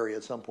from Mary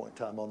at some point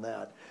in time on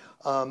that.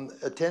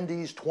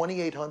 Attendees,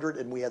 2,800,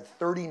 and we had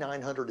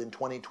 3,900 in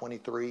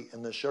 2023,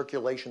 and the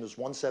circulation is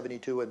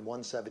 172 and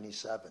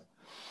 177.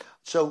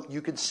 So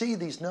you can see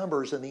these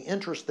numbers and the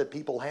interest that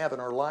people have in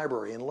our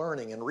library and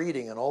learning and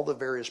reading and all the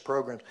various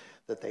programs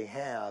that they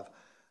have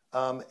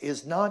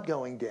is not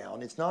going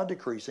down. It's not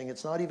decreasing.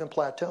 It's not even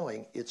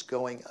plateauing. It's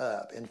going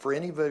up. And for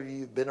any of you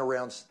who've been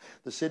around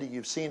the city,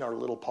 you've seen our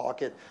little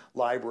pocket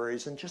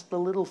libraries and just the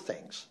little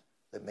things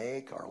that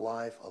make our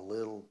life a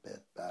little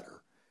bit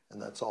better. And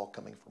that's all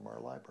coming from our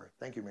library.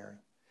 Thank you, Mary.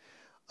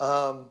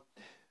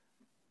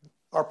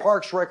 Our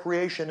parks,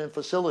 recreation, and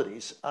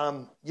facilities.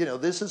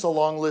 This is a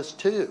long list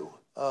too,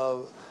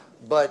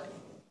 but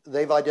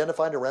they've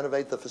identified to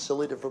renovate the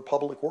facility for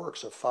public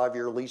works. A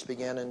 5-year lease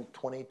began in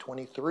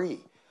 2023.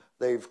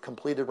 They've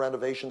completed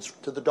renovations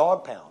to the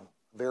dog pound.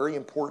 Very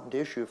important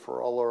issue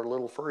for all our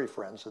little furry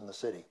friends in the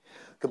city.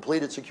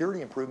 Completed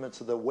security improvements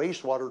to the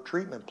wastewater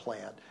treatment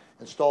plant.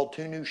 Installed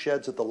 2 new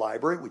sheds at the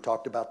library. We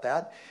talked about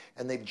that.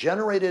 And they've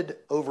generated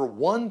over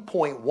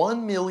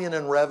 $1.1 million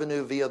in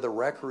revenue via the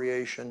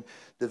recreation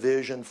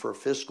division for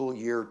fiscal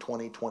year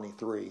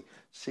 2023.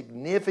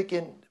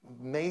 Significant,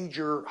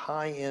 major,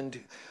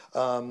 high-end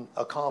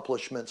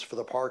accomplishments for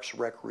the parks,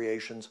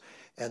 recreations,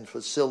 and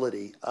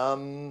facility.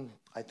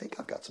 I think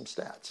I've got some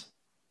stats.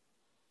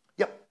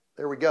 Yep,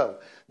 there we go.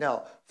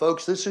 Now,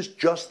 folks, this is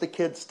just the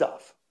kid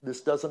stuff.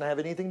 This doesn't have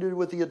anything to do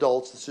with the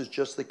adults. This is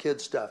just the kid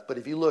stuff. But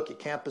if you look at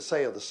Camp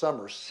Paseo, the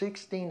summer,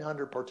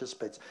 1,600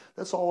 participates.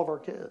 That's all of our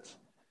kids.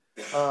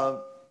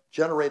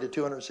 Generated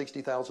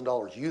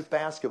 $260,000. Youth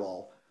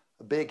basketball,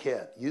 a big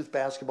hit. Youth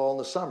basketball in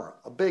the summer,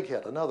 a big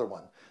hit, another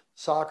one.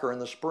 Soccer in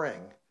the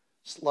spring,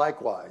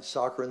 likewise.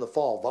 Soccer in the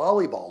fall.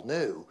 Volleyball,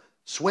 new.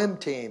 Swim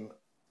team,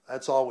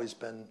 that's always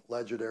been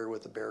legendary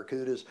with the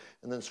Barracudas.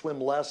 And then swim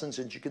lessons,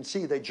 and you can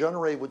see they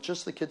generate, with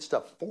just the kid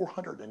stuff,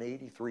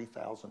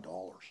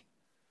 $483,000.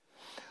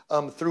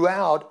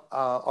 Throughout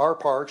our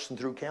parks and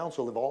through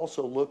council have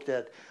also looked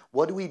at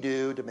what do we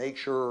do to make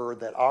sure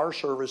that our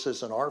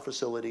services and our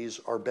facilities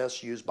are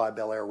best used by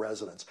Bel Air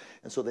residents.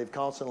 And so they've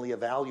constantly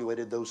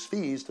evaluated those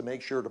fees to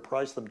make sure to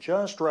price them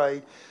just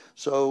right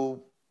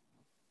so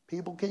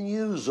people can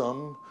use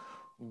them,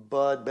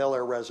 but Bel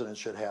Air residents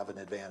should have an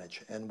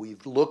advantage. And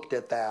we've looked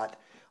at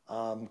that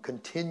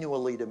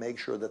continually to make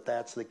sure that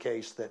that's the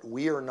case, that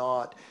we are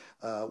not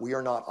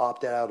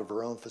opted out of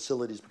our own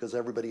facilities because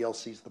everybody else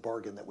sees the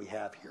bargain that we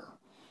have here.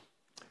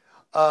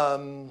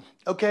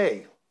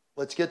 Okay,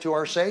 let's get to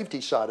our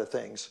safety side of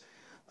things.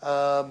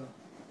 I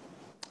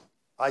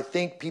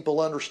think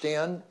people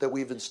understand that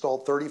we've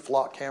installed 30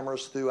 flock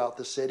cameras throughout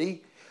the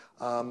city.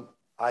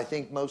 I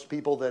think most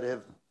people that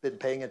have been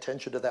paying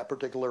attention to that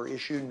particular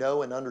issue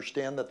know and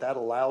understand that that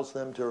allows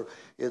them to,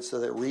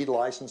 read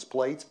license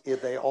plates.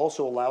 They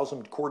also allows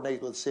them to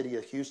coordinate with the city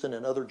of Houston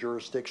and other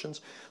jurisdictions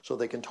so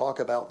they can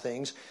talk about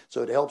things.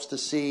 So it helps to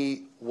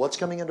see what's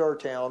coming into our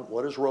town,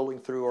 what is rolling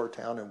through our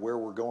town, and where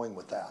we're going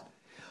with that.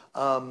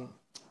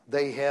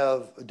 They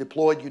have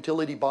deployed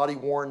utility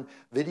body-worn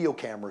video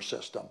camera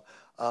system,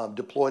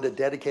 deployed a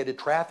dedicated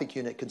traffic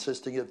unit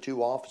consisting of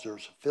 2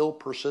 officers, filled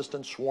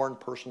persistent sworn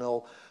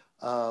personnel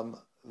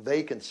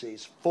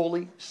vacancies,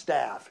 fully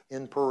staffed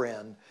in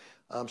Perrin,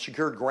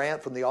 secured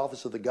grant from the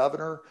Office of the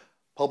Governor,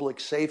 Public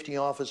Safety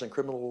Office, and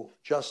Criminal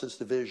Justice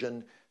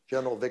Division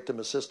General Victim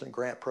Assistance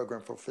Grant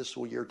Program for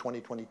fiscal year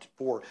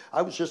 2024.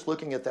 I was just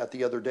looking at that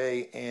the other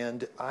day,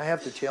 and I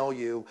have to tell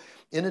you,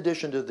 in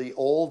addition to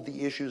all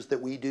the issues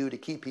that we do to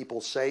keep people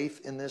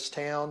safe in this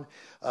town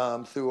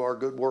through our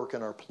good work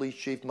and our police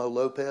chief, Mo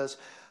Lopez,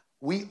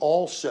 we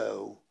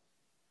also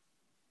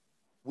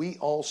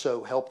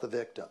help the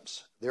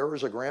victims. There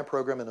is a grant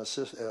program and a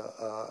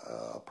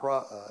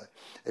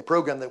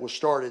program that was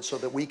started so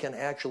that we can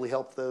actually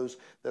help those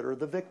that are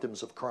the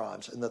victims of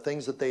crimes. And the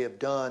things that they have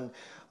done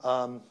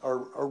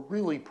are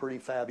really pretty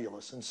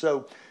fabulous. And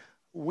so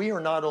we are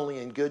not only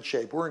in good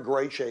shape, we're in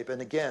great shape.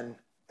 And again,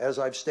 as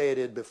I've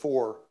stated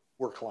before,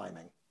 we're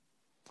climbing.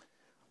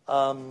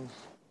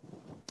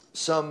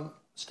 Some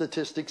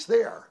statistics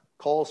there.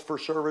 Calls for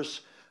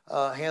service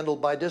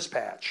handled by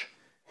dispatch.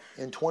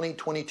 In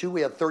 2022,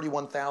 we had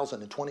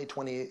 31,000. In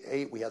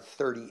 2028, we had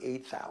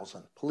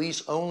 38,000.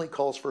 Police only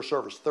calls for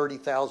service,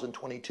 30,000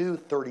 22,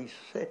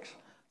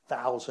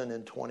 36,000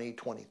 in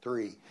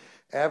 2023.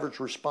 Average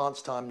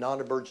response time,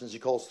 non-emergency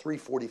calls,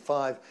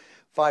 345,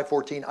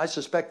 514. I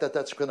suspect that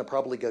that's going to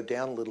probably go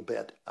down a little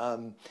bit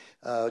now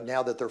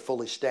that they're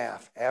fully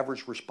staffed.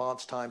 Average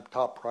response time,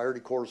 top priority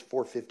calls,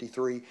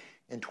 453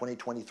 in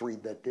 2023.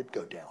 That did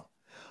go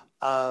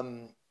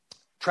down.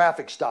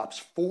 Traffic stops,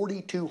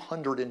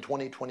 4,200 in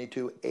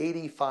 2022,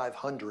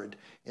 8,500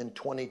 in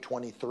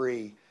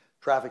 2023.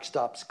 Traffic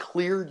stops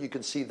cleared, you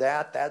can see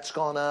that. That's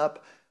gone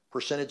up.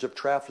 Percentage of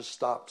traffic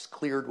stops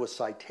cleared with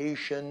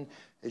citation.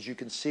 As you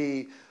can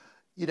see,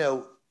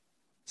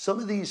 some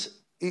of these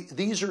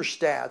are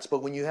stats,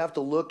 but when you have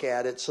to look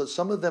at it, so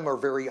some of them are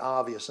very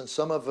obvious and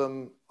some of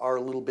them are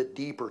a little bit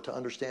deeper to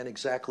understand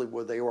exactly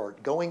where they are.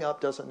 Going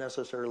up doesn't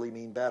necessarily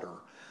mean better.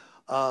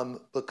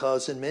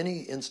 Because in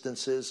many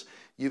instances,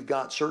 you've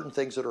got certain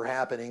things that are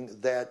happening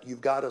that you've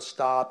got to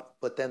stop,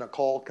 but then a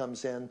call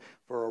comes in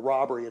for a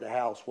robbery at a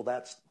house.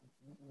 Well,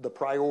 the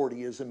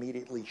priority is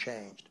immediately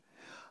changed.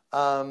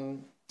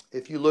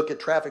 If you look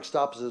at traffic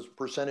stops as a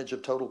percentage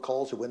of total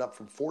calls, it went up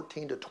from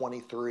 14 to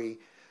 23. Of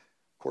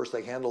course,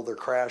 they handle their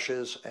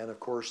crashes, and of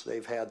course,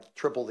 they've had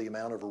triple the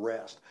amount of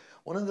arrests.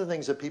 One of the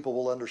things that people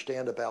will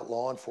understand about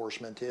law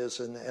enforcement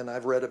is, and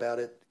I've read about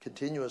it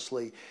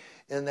continuously,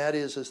 and that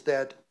is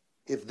that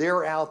if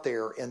they're out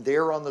there and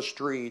they're on the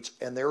streets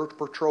and they're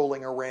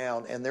patrolling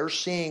around and they're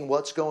seeing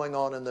what's going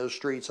on in those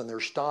streets and they're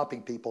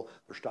stopping people,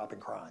 they're stopping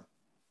crime.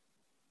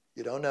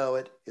 You don't know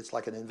it. It's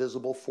like an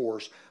invisible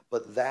force,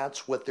 but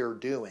that's what they're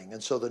doing.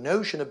 And so the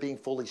notion of being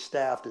fully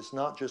staffed is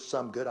not just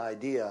some good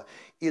idea.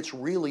 It's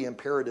really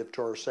imperative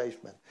to our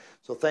safety.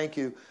 So thank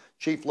you,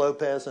 Chief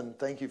Lopez, and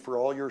thank you for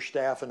all your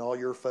staff and all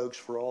your folks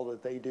for all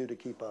that they do to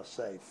keep us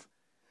safe.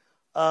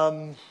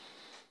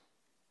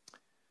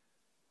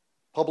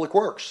 Public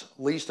Works,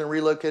 leased and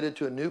relocated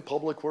to a new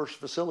Public Works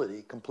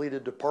facility,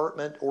 completed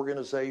department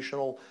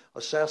organizational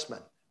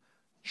assessment,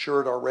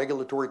 ensured our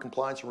regulatory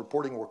compliance and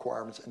reporting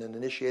requirements, and an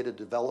initiated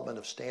development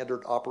of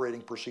standard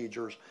operating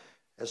procedures,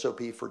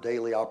 SOP for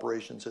daily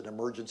operations and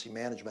emergency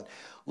management.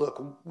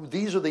 Look,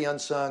 these are the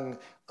unsung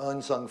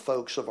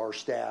folks of our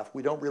staff.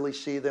 We don't really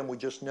see them. We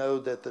just know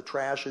that the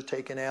trash is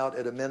taken out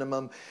at a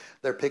minimum.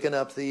 They're picking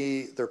up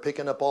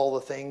all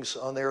the things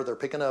on there. They're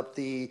picking up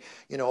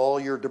all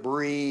your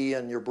debris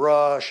and your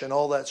brush and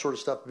all that sort of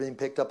stuff being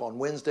picked up on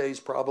Wednesdays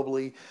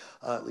probably.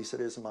 At least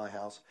it is in my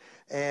house.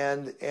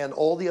 And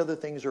all the other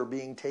things are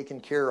being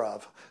taken care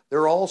of.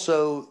 They're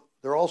also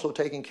They're also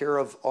taking care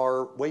of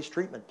our waste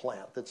treatment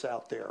plant that's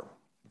out there,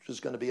 which is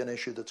going to be an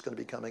issue that's going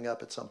to be coming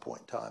up at some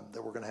point in time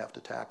that we're going to have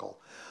to tackle.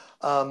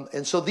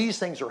 And so these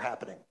things are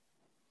happening.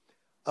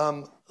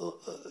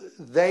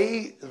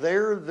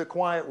 They're the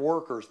quiet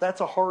workers.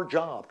 That's a hard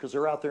job because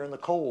they're out there in the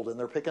cold and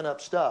they're picking up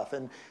stuff.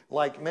 And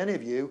like many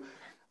of you,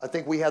 I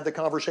think we had the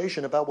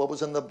conversation about what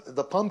was in the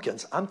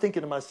pumpkins. I'm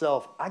thinking to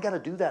myself, I got to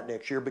do that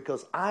next year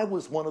because I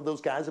was one of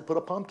those guys that put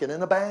a pumpkin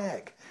in a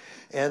bag.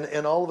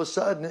 And all of a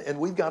sudden, and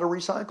we've got to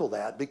recycle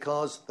that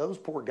because those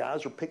poor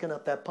guys are picking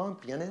up that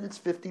pumpkin and it's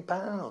 50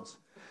 pounds.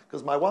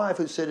 Because my wife,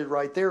 who's sitting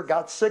right there,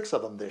 got 6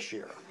 of them this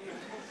year.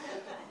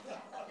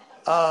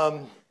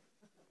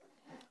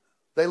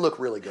 They look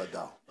really good,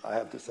 though, I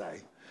have to say.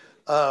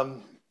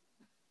 All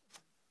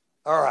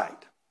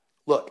right.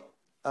 Look,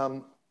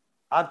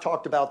 I've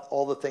talked about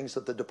all the things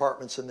that the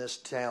departments in this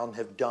town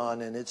have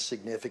done, and it's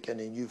significant,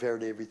 and you've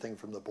heard everything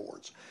from the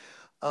boards.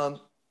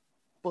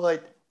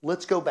 But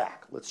let's go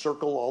back. Let's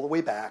circle all the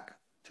way back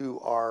to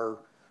our,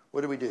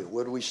 what do we do?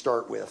 What do we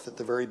start with at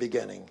the very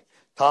beginning?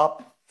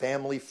 Top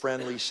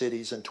family-friendly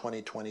cities in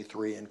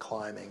 2023 and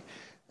climbing.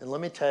 And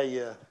let me tell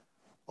you,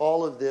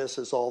 all of this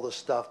is all the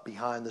stuff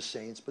behind the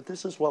scenes, but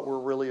this is what we're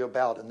really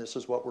about, and this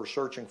is what we're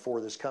searching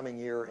for this coming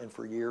year and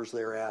for years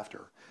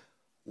thereafter.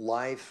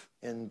 Life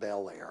in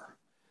Bel Air.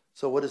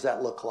 So what does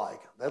that look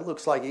like? That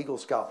looks like Eagle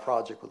Scout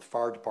Project with the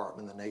Fire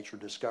Department and the Nature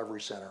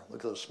Discovery Center. Look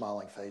at those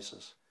smiling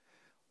faces.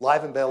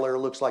 Life in Bel Air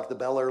looks like the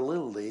Bel Air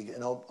Little League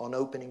on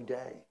opening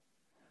day.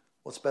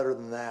 What's better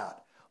than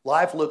that?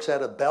 Life looks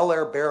at a Bel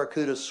Air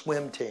Barracuda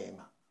swim team.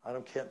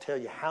 Can't tell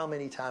you how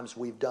many times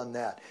we've done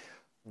that.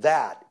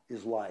 That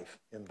is life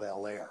in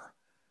Bel Air.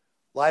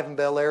 Life in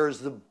Bel Air is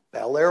the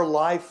Bel Air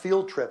Live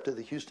field trip to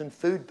the Houston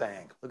Food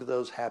Bank. Look at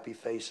those happy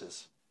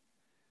faces.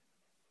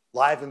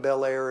 Life in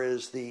Bel Air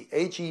is the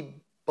H.E.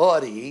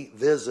 Buddy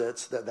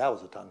visits, that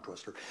was a tongue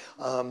twister,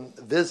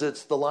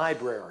 visits the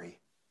library.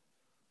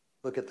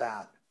 Look at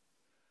that.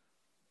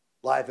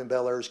 Life in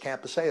Bel Air is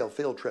Camp Paseo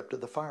field trip to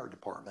the fire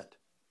department.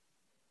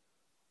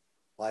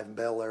 Life in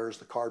Bel Air is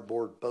the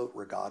cardboard boat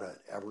regatta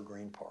at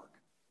Evergreen Park.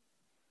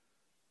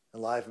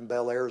 And Life in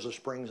Bel Air is a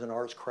Springs and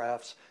Arts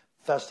Crafts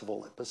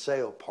Festival at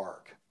Paseo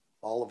Park.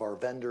 All of our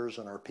vendors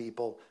and our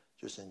people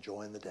just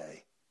enjoying the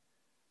day.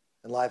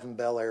 And Life in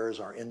Bel Air is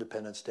our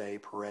Independence Day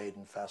parade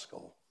and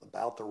festival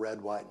about the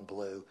red, white, and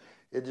blue.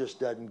 It just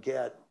doesn't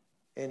get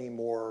any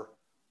more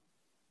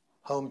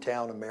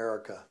hometown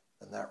America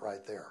than that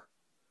right there.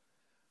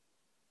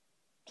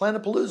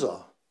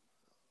 Planetapalooza,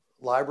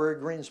 Library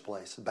Greens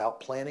Place, about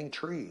planting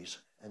trees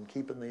and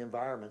keeping the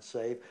environment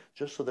safe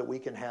just so that we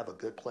can have a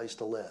good place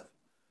to live.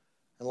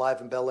 And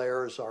Life in Bel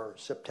Air is our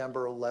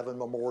September 11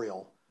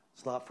 memorial.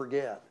 Let's not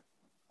forget.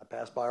 I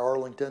passed by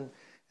Arlington,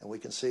 and we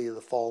can see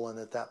the fallen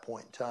at that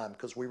point in time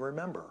because we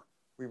remember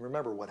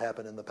what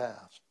happened in the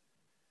past.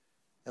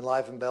 And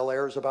Life in Bel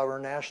Air is about our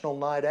national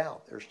night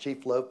out. There's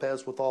Chief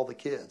Lopez with all the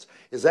kids.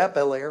 Is that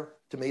Bel Air?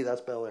 To me,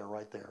 that's Bel Air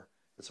right there.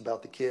 It's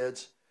about the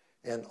kids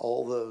and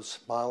all those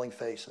smiling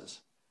faces.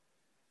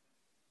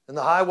 And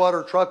the high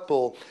water truck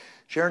pull,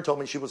 Sharon told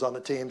me she was on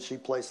the team. She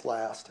placed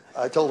last.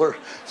 I told her,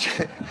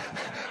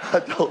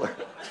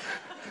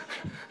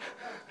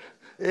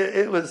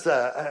 it was,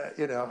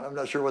 I'm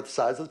not sure what the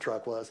size of the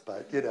truck was,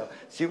 but,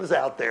 she was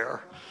out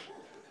there.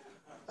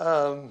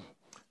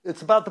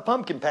 It's about the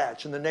pumpkin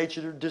patch and the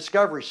Nature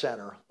Discovery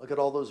Center. Look at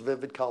all those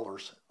vivid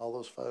colors, all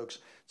those folks.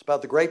 It's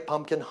about the Great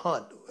Pumpkin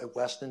Hunt at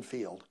Weston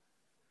Field.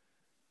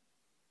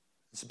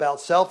 It's about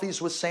selfies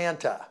with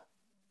Santa.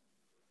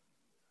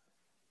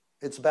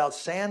 It's about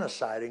Santa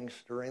sightings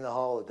during the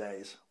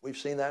holidays. We've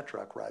seen that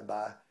truck ride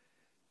by.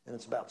 And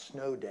it's about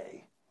Snow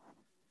Day.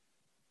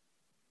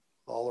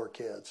 All our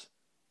kids.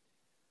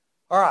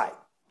 All right.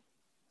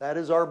 That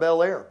is our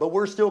Bel Air. But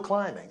we're still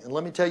climbing. And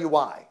let me tell you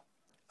why.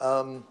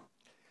 And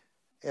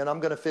I'm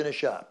going to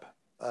finish up.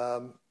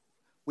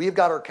 We've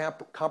got our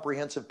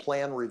comprehensive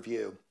plan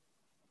review.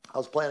 I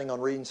was planning on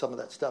reading some of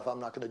that stuff. I'm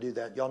not going to do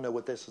that. Y'all know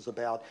what this is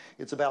about.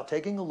 It's about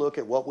taking a look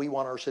at what we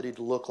want our city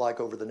to look like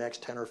over the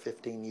next 10 or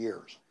 15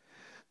 years.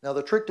 Now,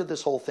 the trick to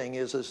this whole thing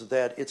is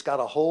that it's got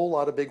a whole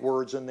lot of big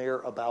words in there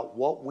about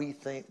what we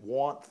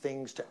want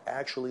things to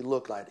actually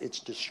look like. It's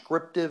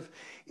descriptive.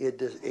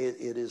 It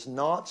is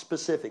not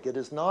specific. It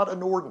is not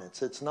an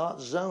ordinance. It's not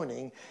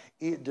zoning.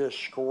 It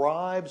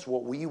describes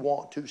what we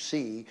want to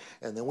see,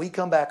 and then we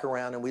come back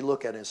around and we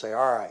look at it and say,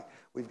 all right,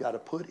 we've got to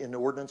put in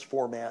ordinance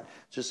format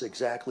just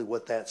exactly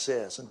what that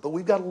says. But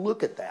we've got to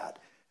look at that.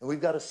 And we've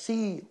got to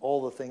see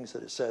all the things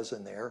that it says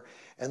in there.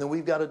 And then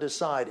we've got to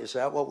decide, is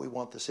that what we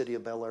want the city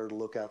of Bel Air to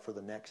look at for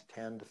the next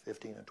 10 to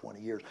 15 and 20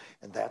 years?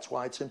 And that's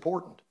why it's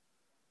important.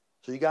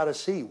 So you got to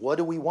see, what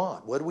do we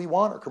want? What do we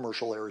want our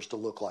commercial areas to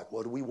look like?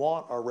 What do we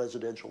want our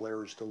residential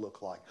areas to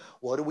look like?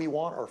 What do we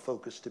want our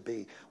focus to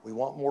be? We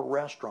want more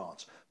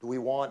restaurants. Do we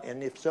want,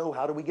 and if so,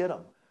 how do we get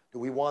them?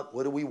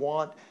 What do we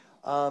want?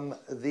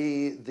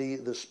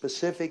 The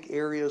specific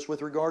areas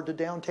with regard to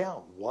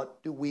downtown.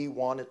 What do we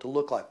want it to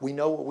look like? We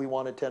know what we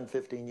wanted 10,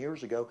 15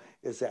 years ago.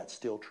 Is that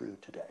still true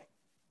today?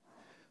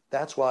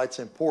 That's why it's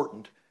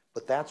important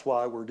But that's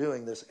why we're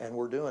doing this, and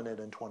we're doing it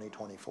in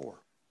 2024.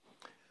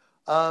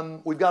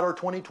 We've got our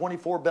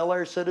 2024 Bel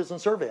Air Citizen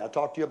Survey. I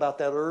talked to you about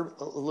that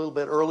a little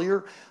bit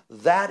earlier.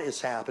 That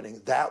is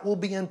happening. That will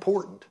be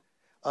important.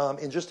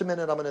 In just a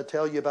minute, I'm going to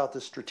tell you about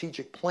the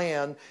strategic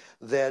plan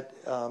that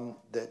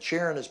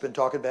Sharon has been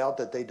talking about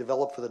that they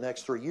developed for the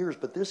next 3 years.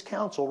 But this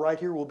council right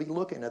here will be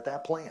looking at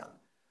that plan.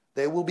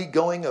 They will be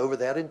going over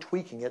that and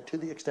tweaking it to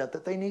the extent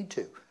that they need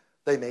to.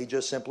 They may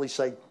just simply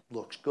say,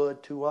 looks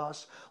good to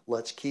us,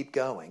 let's keep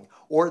going.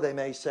 Or they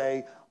may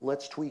say,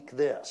 let's tweak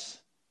this.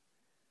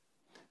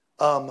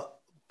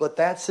 But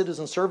that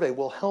citizen survey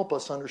will help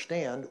us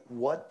understand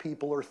what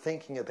people are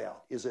thinking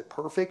about. Is it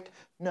perfect?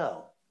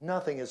 No,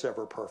 nothing is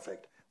ever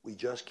perfect. We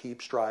just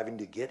keep striving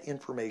to get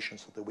information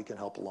so that we can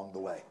help along the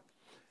way.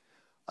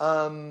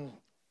 The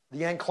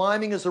end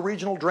climbing is the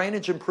regional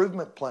drainage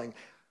improvement plan.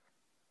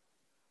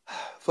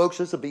 Folks,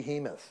 it's a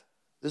behemoth.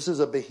 This is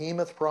a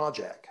behemoth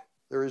project.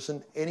 There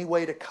isn't any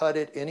way to cut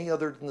it any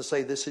other than to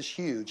say this is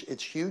huge.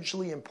 It's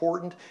hugely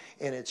important,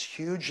 and it's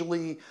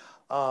hugely,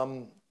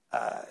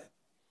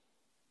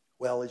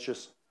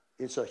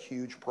 it's a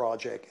huge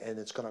project, and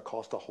it's going to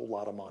cost a whole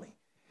lot of money.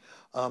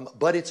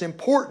 But it's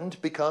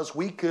important because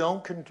we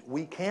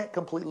can't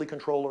completely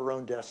control our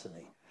own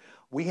destiny.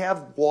 We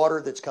have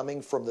water that's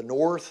coming from the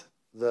north,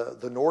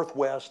 the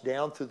northwest,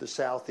 down through the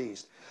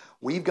southeast.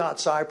 We've got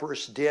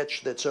Cypress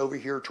Ditch that's over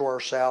here to our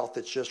south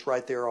that's just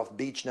right there off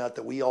Beech Nut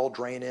that we all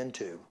drain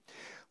into.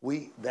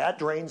 That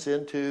drains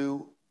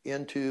into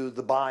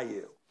the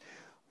bayou.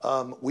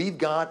 We've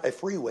got a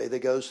freeway that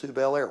goes through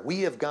Bel Air.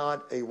 We have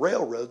got a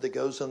railroad that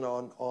goes in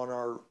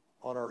on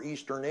our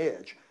eastern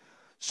edge.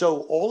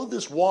 So all of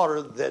this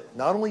water that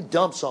not only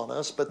dumps on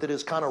us, but that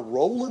is kind of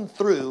rolling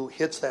through,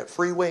 hits that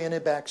freeway and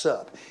it backs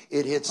up.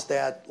 It hits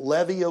that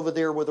levee over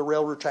there with the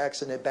railroad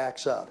tracks and it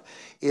backs up.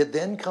 It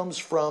then comes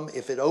from,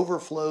 if it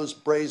overflows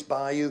Brays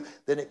Bayou,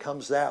 then it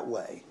comes that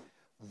way.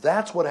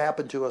 That's what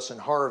happened to us in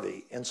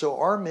Harvey. And so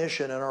our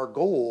mission and our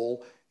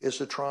goal is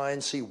to try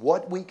and see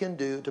what we can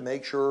do to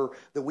make sure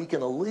that we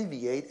can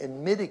alleviate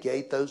and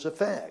mitigate those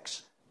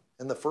effects.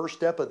 And the first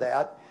step of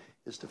that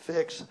is to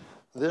fix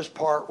this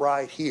part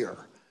right here.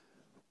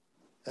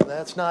 And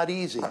that's not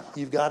easy.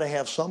 You've got to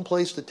have some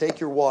place to take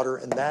your water,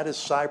 and that is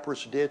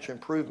Cypress Ditch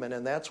improvement.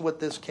 And that's what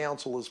this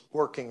council is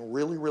working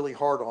really, really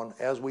hard on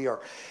as we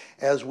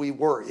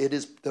were. It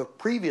is the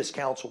previous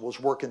council was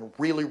working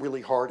really,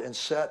 really hard and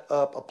set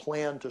up a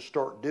plan to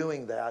start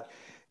doing that.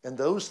 And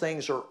those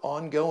things are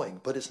ongoing,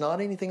 but it's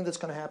not anything that's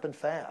going to happen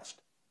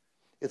fast.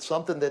 It's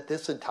something that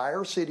this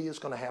entire city is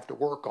going to have to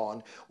work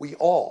on. We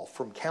all,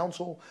 from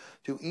council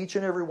to each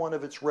and every one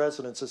of its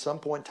residents, at some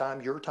point in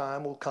time, your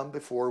time will come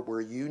before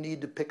where you need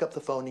to pick up the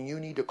phone and you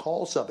need to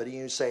call somebody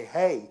and you say,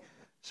 hey,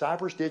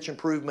 Cypress Ditch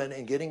improvement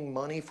and getting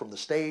money from the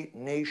state,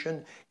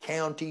 nation,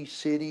 county,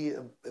 city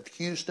of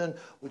Houston,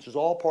 which is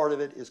all part of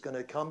it, is going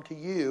to come to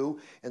you.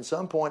 At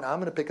some point, I'm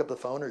going to pick up the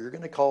phone or you're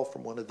going to call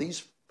from one of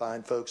these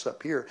fine folks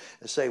up here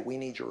and say, we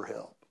need your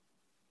help.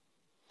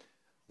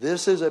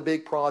 This is a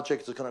big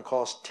project. It's going to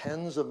cost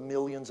tens of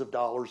millions of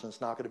dollars, and it's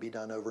not going to be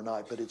done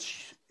overnight. But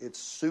it's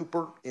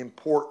super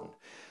important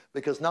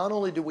because not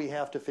only do we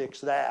have to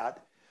fix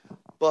that,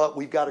 but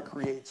we've got to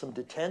create some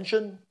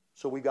detention.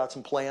 So we've got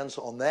some plans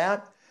on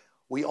that.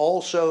 We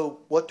also,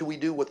 what do we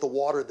do with the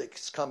water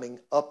that's coming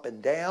up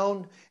and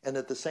down? And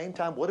at the same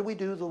time, what do we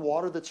do with the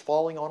water that's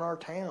falling on our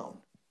town?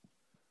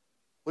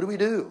 What do we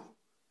do?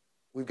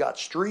 We've got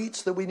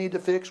streets that we need to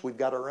fix. We've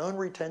got our own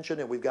retention,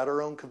 and we've got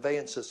our own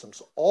conveyance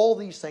systems. All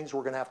these things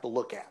we're going to have to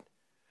look at.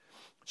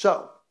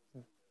 So,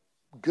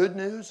 good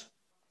news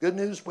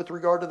with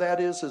regard to that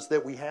is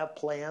that we have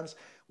plans.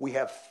 We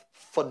have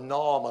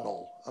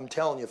phenomenal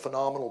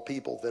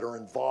people that are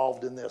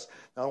involved in this,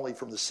 not only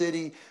from the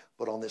city,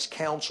 but on this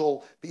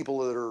council, people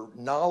that are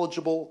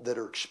knowledgeable, that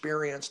are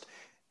experienced,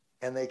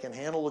 and they can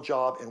handle the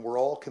job, and we're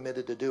all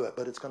committed to do it.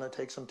 But it's going to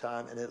take some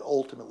time, and it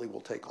ultimately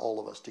will take all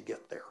of us to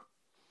get there.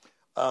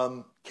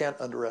 Can't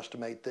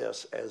underestimate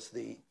this as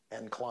the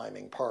end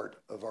climbing part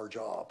of our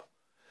job.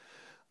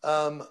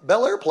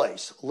 Bel Air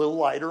Place, a little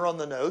lighter on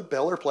the note.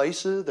 Bel Air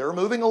Place, they're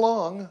moving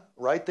along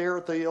right there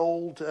at the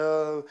old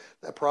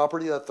that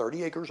property, that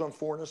 30 acres on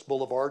Forness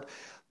Boulevard.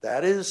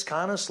 That is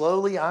kind of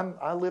slowly.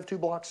 I live 2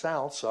 blocks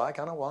south, so I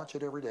kind of watch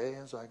it every day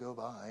as I go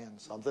by,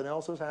 and something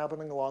else is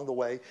happening along the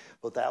way.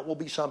 But that will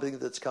be something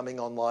that's coming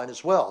online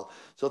as well.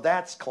 So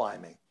that's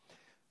climbing.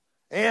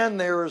 And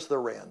there's the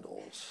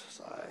Randalls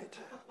site.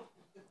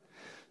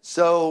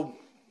 So,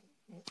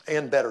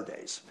 and better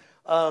days.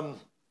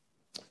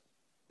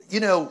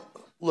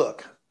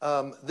 Look,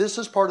 this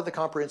is part of the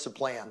comprehensive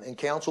plan, and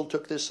council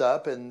took this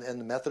up, and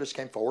the Methodists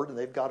came forward, and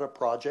they've got a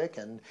project,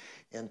 and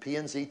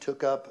P&Z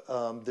took up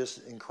this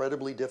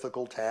incredibly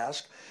difficult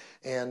task,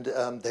 and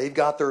they've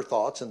got their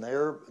thoughts, and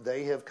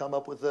they have come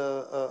up with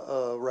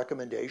a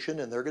recommendation,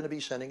 and they're going to be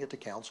sending it to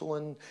council,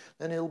 and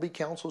then it'll be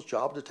council's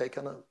job to take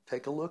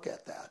a look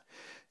at that.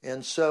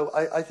 And so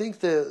I think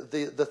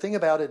the thing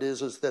about it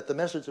is that the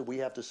message that we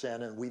have to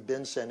send, and we've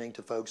been sending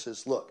to folks,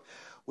 is, look,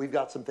 we've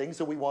got some things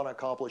that we want to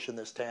accomplish in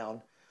this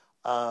town.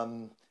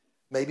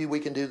 Maybe we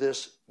can do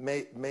this.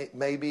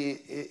 Maybe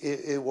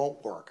it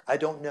won't work. I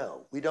don't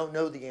know. We don't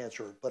know the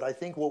answer. But I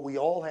think what we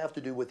all have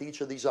to do with each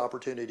of these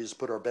opportunities is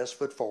put our best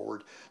foot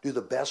forward, do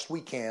the best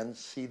we can,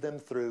 see them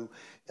through,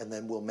 and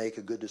then we'll make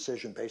a good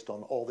decision based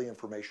on all the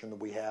information that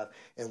we have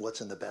and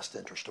what's in the best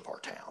interest of our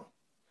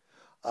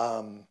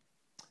town.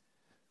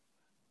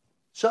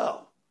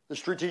 So the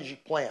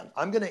strategic plan.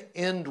 I'm going to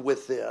end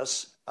with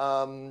this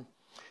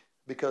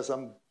because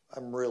I'm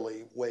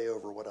really way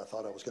over what I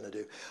thought I was going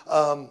to do.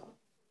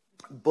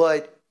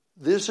 But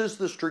this is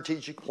the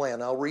strategic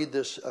plan. I'll read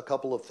this a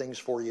couple of things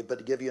for you, but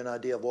to give you an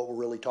idea of what we're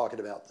really talking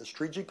about. The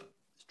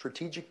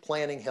strategic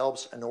planning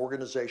helps an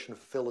organization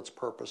fulfill its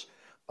purpose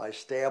by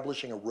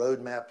establishing a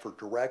roadmap for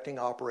directing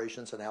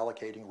operations and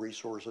allocating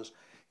resources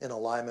in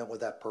alignment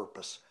with that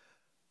purpose.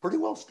 Pretty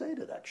well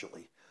stated,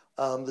 actually.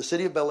 The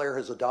City of Bel Air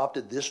has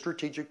adopted this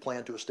strategic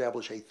plan to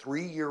establish a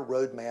 3-year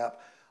roadmap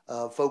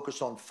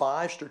focused on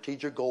 5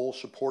 strategic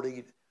goals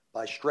supported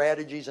by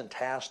strategies and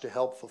tasks to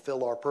help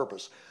fulfill our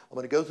purpose. I'm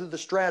going to go through the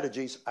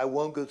strategies. I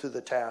won't go through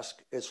the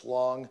task. It's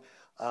long,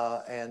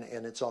 and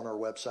it's on our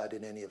website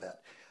in any event.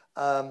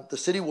 The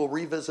city will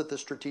revisit the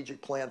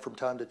strategic plan from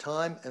time to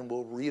time, and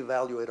will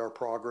reevaluate our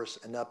progress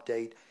and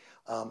update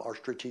our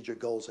strategic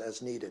goals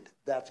as needed.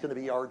 That's going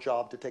to be our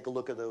job to take a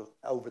look at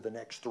over the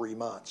next 3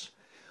 months.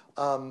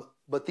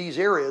 But these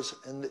areas,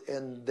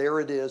 and there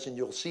it is, and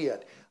you'll see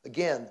it.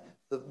 Again,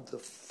 the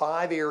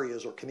 5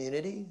 areas are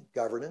community,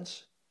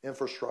 governance,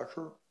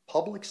 infrastructure,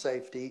 public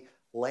safety,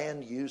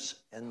 land use,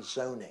 and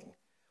zoning.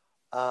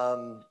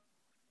 And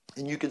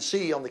you can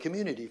see on the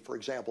community, for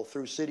example,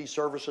 through city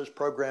services,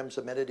 programs,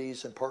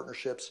 amenities, and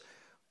partnerships,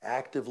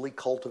 actively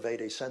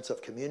cultivate a sense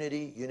of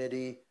community,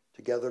 unity,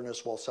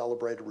 togetherness while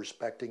celebrating,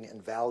 respecting,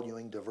 and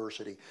valuing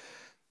diversity. You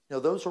know,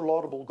 those are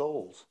laudable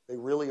goals. They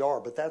really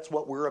are, but that's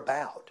what we're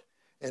about.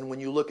 And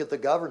when you look at the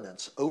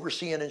governance,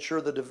 oversee and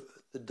ensure the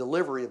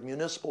delivery of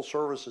municipal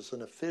services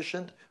in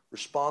efficient,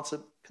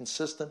 responsive,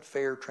 consistent,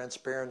 fair,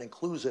 transparent,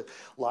 inclusive.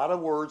 A lot of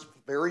words,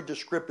 very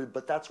descriptive,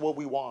 but that's what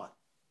we want.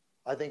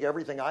 I think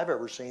everything I've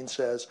ever seen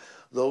says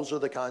those are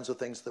the kinds of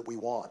things that we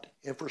want.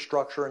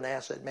 Infrastructure and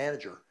asset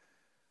manager.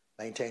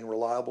 Maintain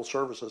reliable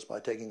services by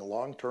taking a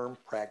long-term,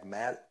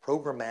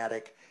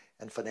 programmatic,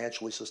 and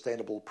financially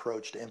sustainable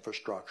approach to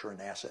infrastructure and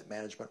asset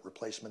management,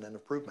 replacement, and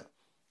improvement.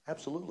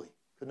 Absolutely.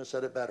 Couldn't have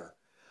said it better.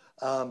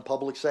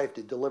 Public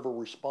safety. Deliver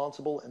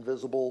responsible and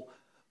visible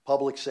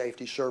public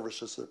safety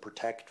services that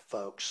protect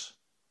folks.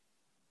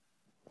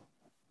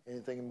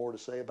 Anything more to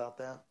say about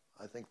that?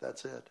 I think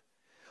that's it.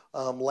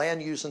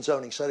 Land use and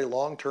zoning. Set a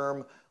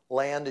long-term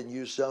land and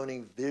use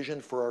zoning vision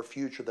for our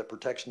future that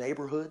protects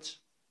neighborhoods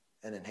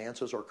and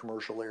enhances our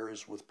commercial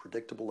areas with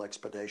predictable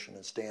expectation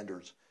and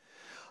standards.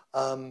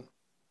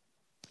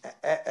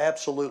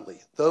 Absolutely.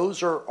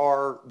 Those are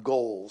our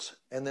goals.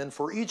 And then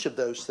for each of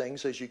those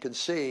things, as you can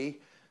see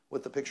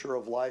with the picture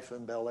of life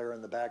in Bel Air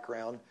in the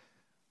background,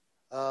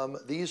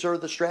 these are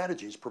the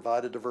strategies.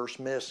 Provide a diverse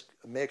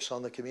mix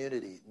on the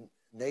community.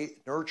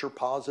 Nurture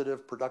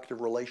positive,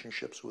 productive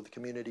relationships with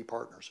community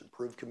partners.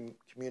 Improve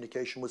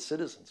communication with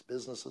citizens,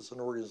 businesses,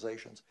 and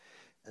organizations.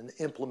 And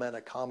implement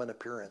a common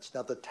appearance.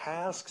 Now, the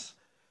tasks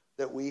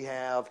that we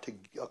have to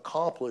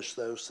accomplish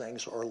those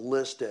things are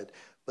listed,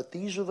 but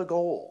these are the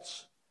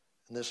goals.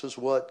 And this is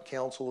what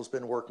council has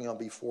been working on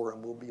before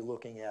and we'll be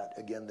looking at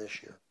again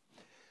this year.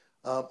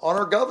 On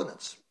our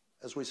governance,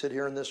 as we sit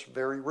here in this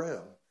very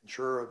room,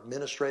 ensure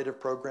administrative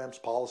programs,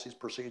 policies,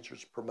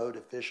 procedures, promote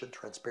efficient,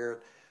 transparent,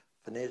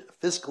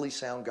 fiscally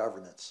sound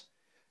governance.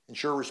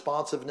 Ensure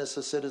responsiveness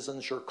to citizens,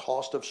 ensure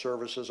cost of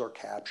services are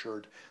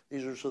captured.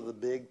 These are sort of the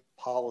big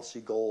policy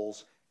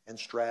goals and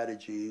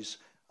strategies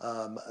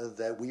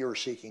that we are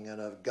seeking in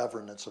a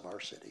governance of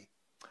our city.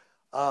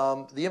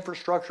 The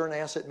infrastructure and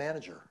asset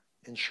manager.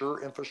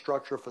 Ensure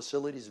infrastructure,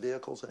 facilities,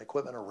 vehicles, and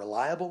equipment are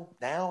reliable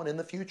now and in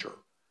the future,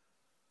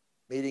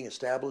 meeting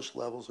established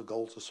levels of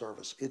goals of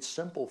service. It's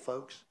simple,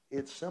 folks.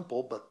 It's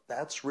simple, but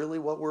that's really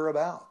what we're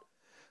about.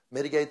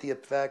 Mitigate the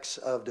effects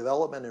of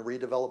development and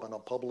redevelopment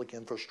on public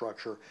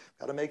infrastructure.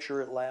 Got to make sure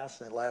it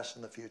lasts and it lasts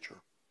in the future.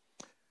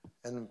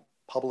 And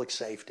public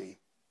safety.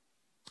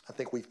 I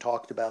think we've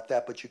talked about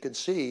that, but you can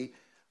see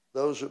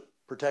those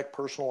protect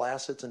personal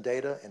assets and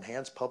data,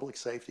 enhance public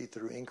safety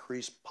through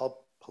increased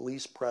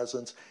police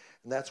presence,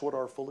 and that's what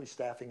our fully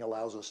staffing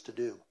allows us to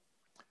do.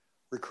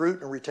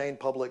 Recruit and retain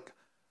public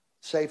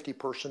safety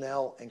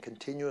personnel and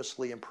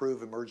continuously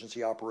improve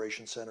emergency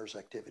operations centers'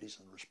 activities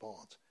and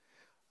response.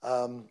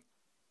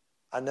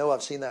 I know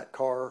I've seen that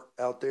car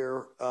out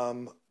there,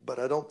 but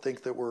I don't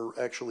think that we're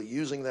actually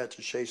using that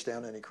to chase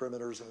down any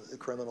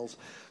criminals.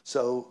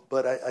 So,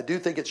 but I do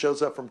think it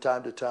shows up from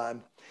time to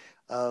time.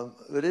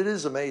 But it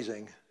is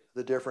amazing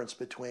the difference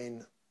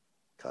between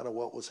kind of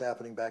what was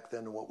happening back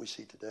then and what we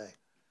see today.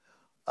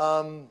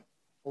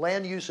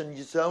 Land use and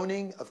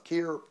zoning of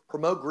care,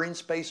 promote green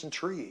space and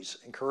trees,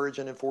 encourage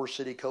and enforce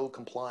city code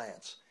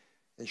compliance,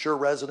 ensure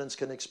residents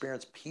can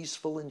experience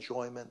peaceful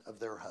enjoyment of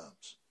their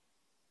homes.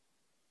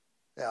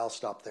 Yeah, I'll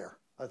stop there.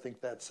 I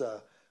think that's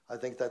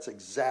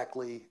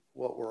exactly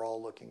what we're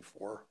all looking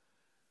for.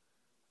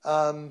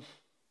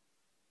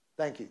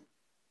 Thank you.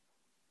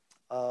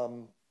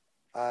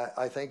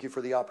 I thank you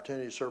for the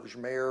opportunity to serve as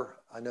your mayor.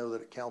 I know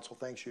that council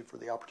thanks you for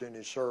the opportunity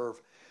to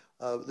serve.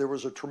 There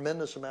was a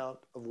tremendous amount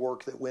of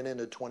work that went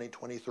into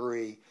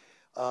 2023.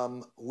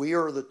 We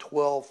are the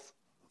 12th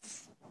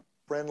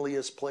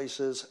friendliest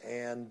places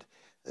and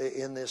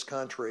in this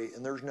country,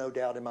 and there's no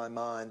doubt in my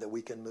mind that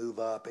we can move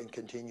up and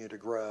continue to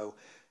grow.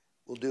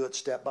 We'll do it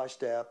step by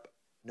step.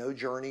 No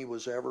journey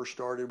was ever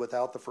started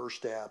without the first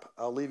step.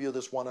 I'll leave you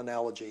this one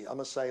analogy. I'm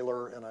a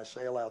sailor, and I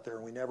sail out there,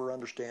 and we never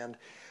understand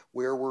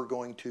where we're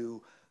going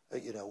to,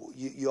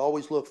 you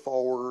always look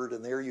forward,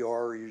 and there you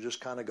are. You're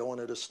just kind of going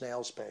at a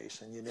snail's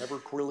pace, and you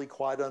never really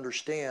quite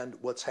understand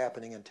what's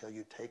happening until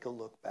you take a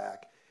look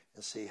back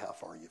and see how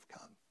far you've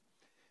come.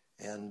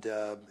 And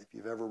if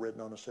you've ever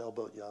ridden on a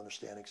sailboat, you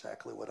understand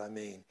exactly what I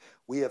mean.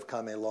 We have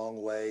come a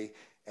long way,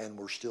 and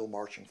we're still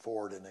marching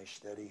forward in a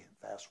steady,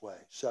 fast way.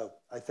 So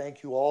I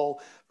thank you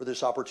all for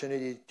this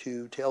opportunity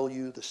to tell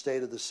you the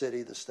state of the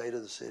city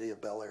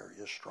of Bel Air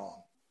is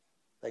strong.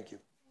 Thank you.